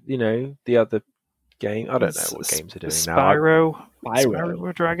love, the other game. I don't know what games are doing Spyro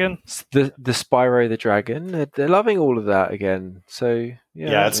Dragon. The Spyro the Dragon. They're loving all of that again. So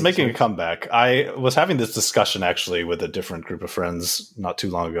yeah, it's making a comeback. I was having this discussion actually with a different group of friends not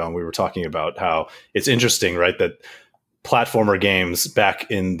too long ago, and we were talking about how it's interesting, right, that platformer games back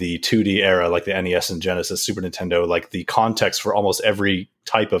in the 2D era, like the NES and Genesis, Super Nintendo, like the context for almost every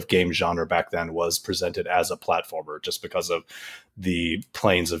type of game genre back then was presented as a platformer just because of the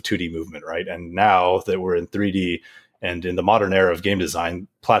planes of 2D movement, right? And now that we're in 3D and in the modern era of game design,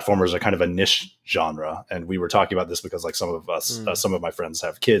 platformers are kind of a niche genre. And we were talking about this because like some of us, some of my friends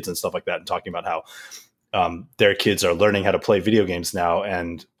have kids and stuff like that, and talking about how their kids are learning how to play video games now,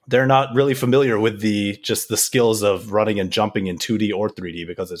 and they're not really familiar with the skills of running and jumping in 2D or 3D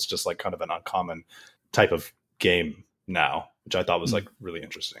because it's just like kind of an uncommon type of game now, which I thought was like really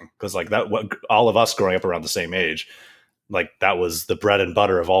interesting because like that, what all of us growing up around the same age, like that was the bread and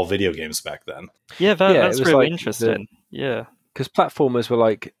butter of all video games back then. Yeah, that's really interesting. Because platformers were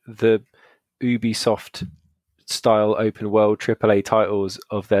like the Ubisoft style open world AAA titles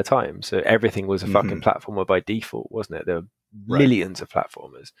of their time. So everything was a fucking platformer by default, wasn't it? There were millions of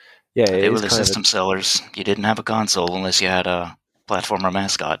platformers. Yeah, they were the system sellers. You didn't have a console unless you had a platformer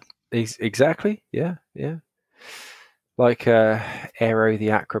mascot. Exactly. Yeah. Like Aero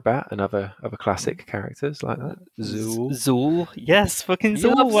the Acrobat and other classic characters like that. Zool. Yes, fucking You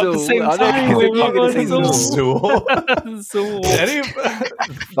Zool. love At the Zool. same I know time. you were gonna say Zool.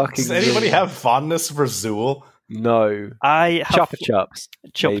 Zool. Does anybody have fondness for Zool? No. I have Chupa Chups.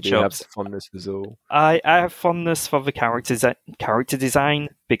 Chupa Chups. Have fondness for Zool. I have fondness for the character design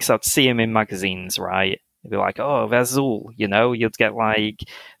because I'd see him in magazines, right? You'd be like, oh, there's Zool, you'd get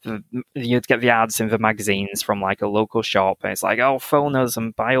the ads in the magazines from like a local shop, and it's like, oh, phone us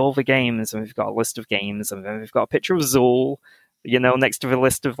and buy all the games, and we've got a list of games, and then we've got a picture of Zool, next to the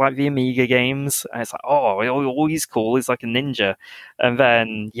list of like the Amiga games, and it's like, oh, he's cool, he's like a ninja. And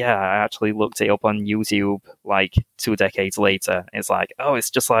then I actually looked it up on YouTube like 2 decades later, and it's like, oh,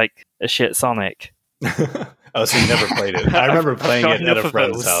 it's just like a shit Sonic. Oh, so you never played it? I remember playing it at a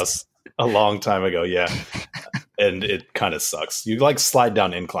friend's house a long time ago, and it kind of sucks. You like slide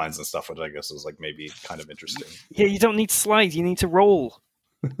down inclines and stuff, which I guess was like maybe kind of interesting. Yeah, you don't need to slide, you need to roll.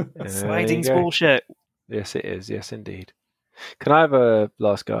 Sliding's There you go. bullshit. Yes, it is. Yes, indeed. Can I have a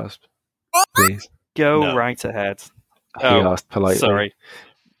last gasp, please? Go No. right ahead. He asked politely. Sorry.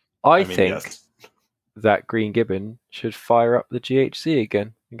 I mean, think yes. that Green Gibbon should fire up the GHZ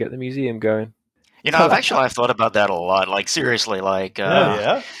again and get the museum going. I've thought about that a lot. Like seriously,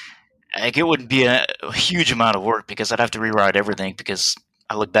 Yeah. like it would be a huge amount of work because I'd have to rewrite everything because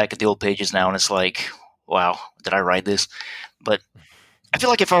I look back at the old pages now and it's like, wow, did I write this? But I feel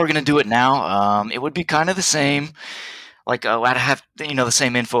like if I were going to do it now, it would be kind of the same. Like I'd have the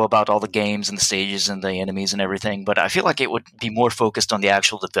same info about all the games and the stages and the enemies and everything, but I feel like it would be more focused on the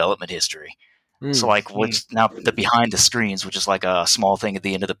actual development history. So like what's now the behind the screens, which is like a small thing at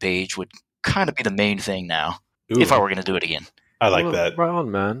the end of the page, would kind of be the main thing now. Ooh, If I were going to do it again. I like that. Right on,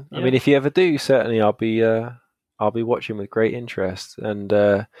 man. I Yeah. mean, if you ever do, certainly I'll be watching with great interest. And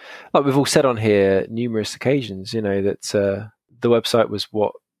like we've all said on here numerous occasions, that the website was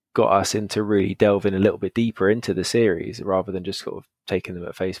what got us into really delving a little bit deeper into the series rather than just sort of taking them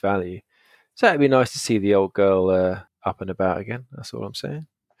at face value. So it'd be nice to see the old girl up and about again. That's all I'm saying.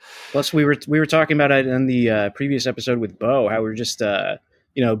 Plus, we were talking about it in the previous episode with Bo, how we were just a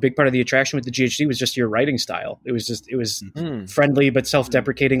big part of the attraction with the GHD was just your writing style. It was friendly but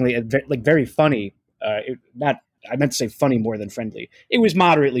self-deprecatingly, very funny. I meant to say funny more than friendly. It was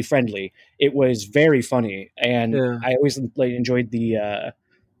moderately friendly. It was very funny, and I always enjoyed the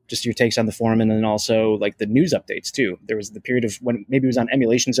just your takes on the forum, and then also like the news updates too. There was the period of when maybe it was on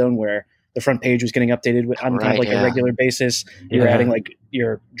Emulation Zone where the front page was getting updated on kind of a regular basis. You're adding like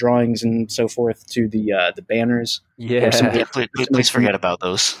your drawings and so forth to the banners. Please forget about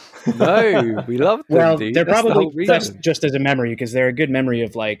those. No, we love them. Well, dude. they're That's the probably whole best reason. just as a memory because they're a good memory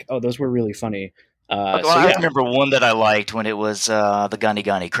of like, oh, those were really funny. I remember one that I liked when it was the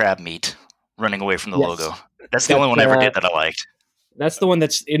Gani crab meat running away from the logo. That's the only one I ever did that I liked. That's the one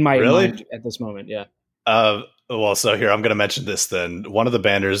that's in my Really? mind at this moment. Yeah. Well, so here, I'm going to mention this then. One of the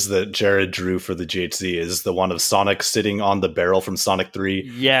banners that Jared drew for the GHZ is the one of Sonic sitting on the barrel from Sonic 3,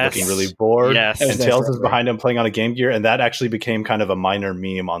 looking really bored. Yes. And Tails is behind him playing on a Game Gear, and that actually became kind of a minor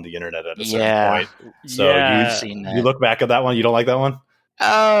meme on the internet at a certain point. So I've seen that. You look back at that one, you don't like that one?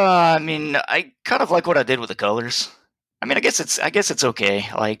 I mean, I kind of like what I did with the colors. I mean, I guess it's okay.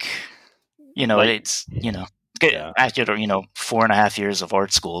 Like, it's after 4.5 years of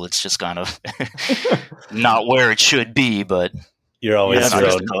art school, it's just kind of not where it should be. But you're always your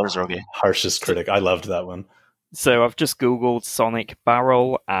your the colors are okay. harshest critic. I loved that one. So I've just Googled Sonic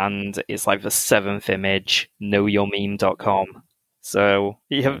Barrel, and it's like the 7th image, knowyourmeme.com. So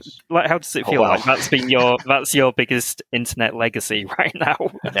you have, how does it feel like that's your biggest internet legacy right now?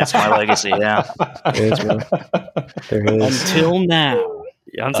 That's my legacy, yeah. There is. Until now.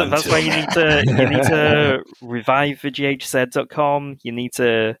 Yeah, and that's why you need to revive the GHZ.com. You need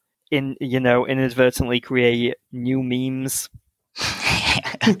to inadvertently create new memes.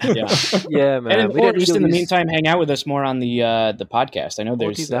 Yeah, man. Or just in the meantime, hang out with us more on the podcast. I know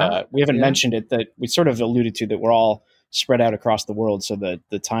there's we haven't mentioned it, that we sort of alluded to that we're all spread out across the world, so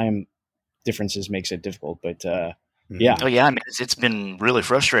the time differences makes it difficult. But yeah. Oh yeah, I mean, it's been really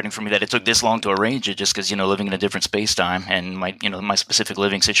frustrating for me that it took this long to arrange it, just because living in a different space time and my specific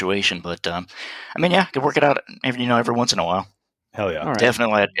living situation. But I mean, yeah, I could work it out every once in a while. Hell yeah, right.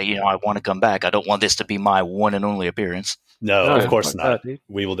 Definitely. I want to come back. I don't want this to be my one and only appearance. No, of course not.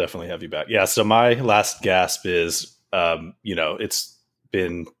 We will definitely have you back. Yeah. So my last gasp is, it's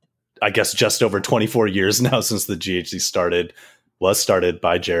been, I guess, just over 24 years now since the GHZ was started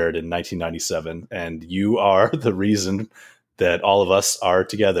by Jared in 1997. And you are the reason that all of us are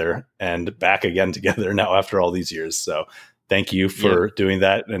together and back again together now after all these years. So thank you for doing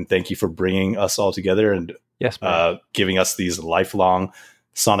that. And thank you for bringing us all together and giving us these lifelong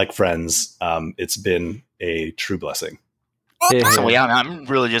Sonic friends. It's been a true blessing. So yeah, I'm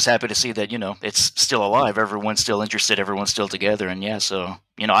really just happy to see that, it's still alive. Everyone's still interested. Everyone's still together. And so,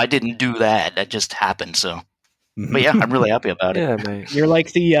 I didn't do that. That just happened. So, but yeah, I'm really happy about it. Yeah, mate. You're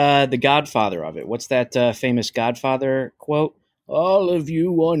like the godfather of it. What's that famous Godfather quote? All of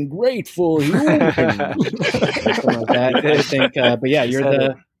you ungrateful humans. Something like that, I think. But yeah,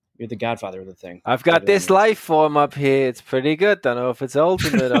 you're the godfather of the thing. I've got this life form up here. It's pretty good. Don't know if it's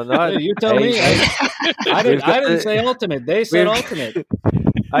ultimate or not. You tell me. I didn't say ultimate. They said ultimate.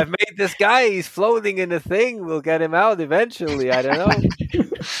 I've made this guy. He's floating in a thing. We'll get him out eventually. I don't know.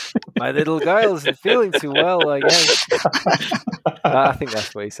 My little girl isn't feeling too well, I guess. I think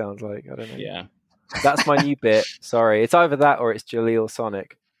that's what he sounds like. I don't know. Yeah. That's my new bit. Sorry. It's either that or it's Jaleel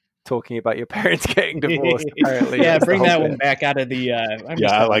Sonic talking about your parents getting divorced, apparently. Yeah, bring that one back out of the...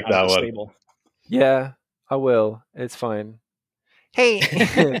 I like that one. Stable. Yeah, I will. It's fine.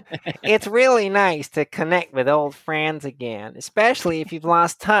 Hey, it's really nice to connect with old friends again, especially if you've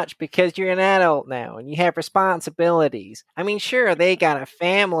lost touch because you're an adult now and you have responsibilities. I mean, sure, they got a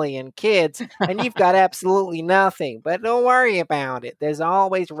family and kids, and you've got absolutely nothing, but don't worry about it. There's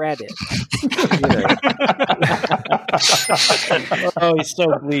always Reddit. Oh, he's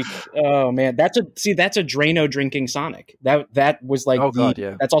so bleak. Oh man, that's a Drano drinking Sonic. That was like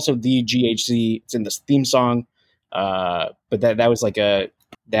that's also the GHZ. It's in the theme song. But that was like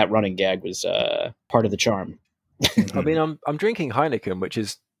that running gag was part of the charm. I mean, I'm drinking Heineken, which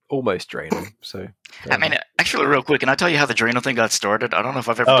is almost Drano. So I mean, actually, real quick, can I tell you how the Drano thing got started? I don't know if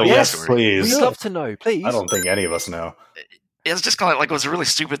I've ever Oh, told you that yes, story. please. we'd love to know, please. I don't think any of us know. It was just kind of like it was a really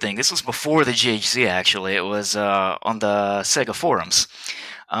stupid thing. This was before the GHZ, actually. It was on the Sega forums.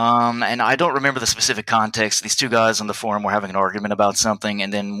 And I don't remember the specific context. These two guys on the forum were having an argument about something,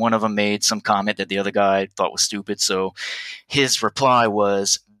 and then one of them made some comment that the other guy thought was stupid. So his reply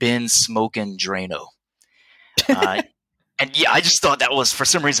was, "Been smoking Drano." And yeah, I just thought that was, for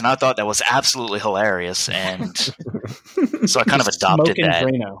some reason, I thought that was absolutely hilarious. And so I kind of adopted Smoking that.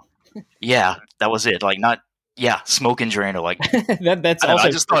 Drano. Yeah, that was it. Like, smoking Drano. Like, that's I also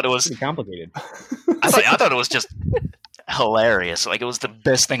just thought it was pretty complicated. I thought it was just hilarious. Like, it was the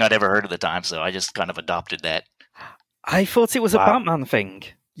best thing I'd ever heard at the time, so I just kind of adopted that. I thought it was a Batman thing.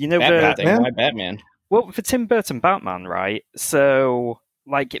 You know, Batman thing. Why Batman? Well, for Tim Burton Batman, right? So,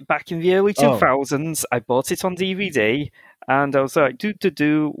 like, back in the early 2000s, I bought it on DVD, and I was like,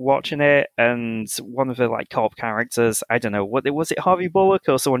 watching it, and one of the, like, cop characters, I don't know, was it Harvey Bullock,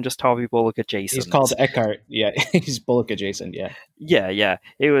 or someone just Harvey Bullock adjacent? He's called Eckhart, yeah. He's Bullock adjacent, yeah. Yeah.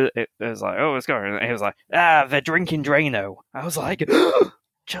 It was like, oh, what's going on? He was like, they're drinking Drano. I was like...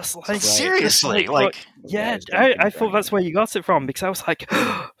 Just like seriously, I thought that's where you got it from, because I was like,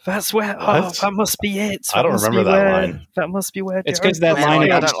 that's where that must be it. I don't remember that line. That must be where it's because that line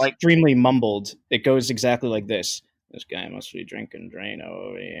is extremely mumbled. It goes exactly like this: "This guy must be drinking Drano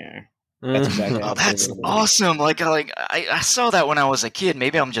over here." That's exactly. That's awesome. Like I saw that when I was a kid.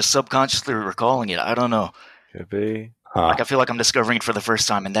 Maybe I'm just subconsciously recalling it. I don't know. Could be. Like I feel like I'm discovering it for the first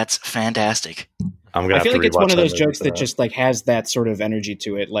time, and that's fantastic. I feel like it's one of those jokes that just like has that sort of energy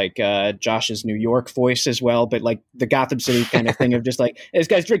to it, like Josh's New York voice as well, but like the Gotham City kind of thing of just like, this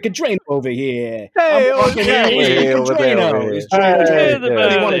guy's drinking Drano over here. Hey, I'm walking in here with Drano. You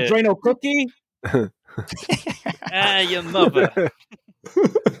want a Drano cookie? Your mother.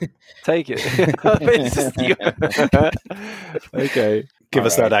 Take it. Okay. Give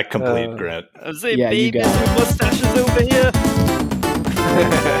us that act complete, Grant. You got it. Mustaches over here.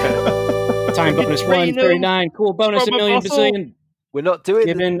 Time bonus 139. Cool bonus a million bazillion. We're not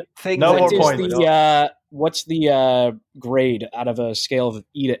doing things. No more points. What's the grade out of a scale of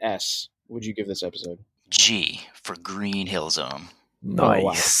E to S? Would you give this episode? G for Green Hill Zone.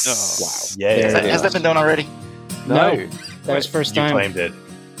 Nice. Wow. Yeah. Has that been done already? No. That was first time. You claimed it.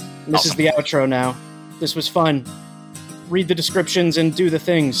 This is the outro now. This was fun. Read the descriptions and do the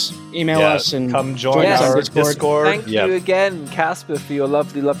things. Email us and come join us on Discord. Thank you again, Casper, for your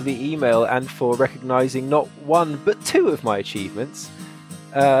lovely, lovely email and for recognizing not one but two of my achievements.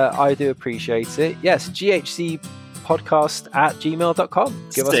 I do appreciate it. Yes, ghcpodcast@gmail.com.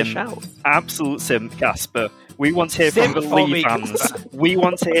 Give us a shout. Absolute simp, Casper. We want to hear from the Lee fans. We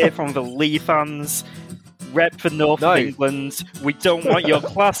want to hear from the Lee fans. Rep for North England. We don't want your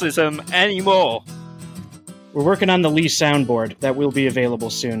classism anymore. We're working on the Lee soundboard. That will be available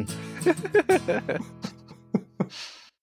soon.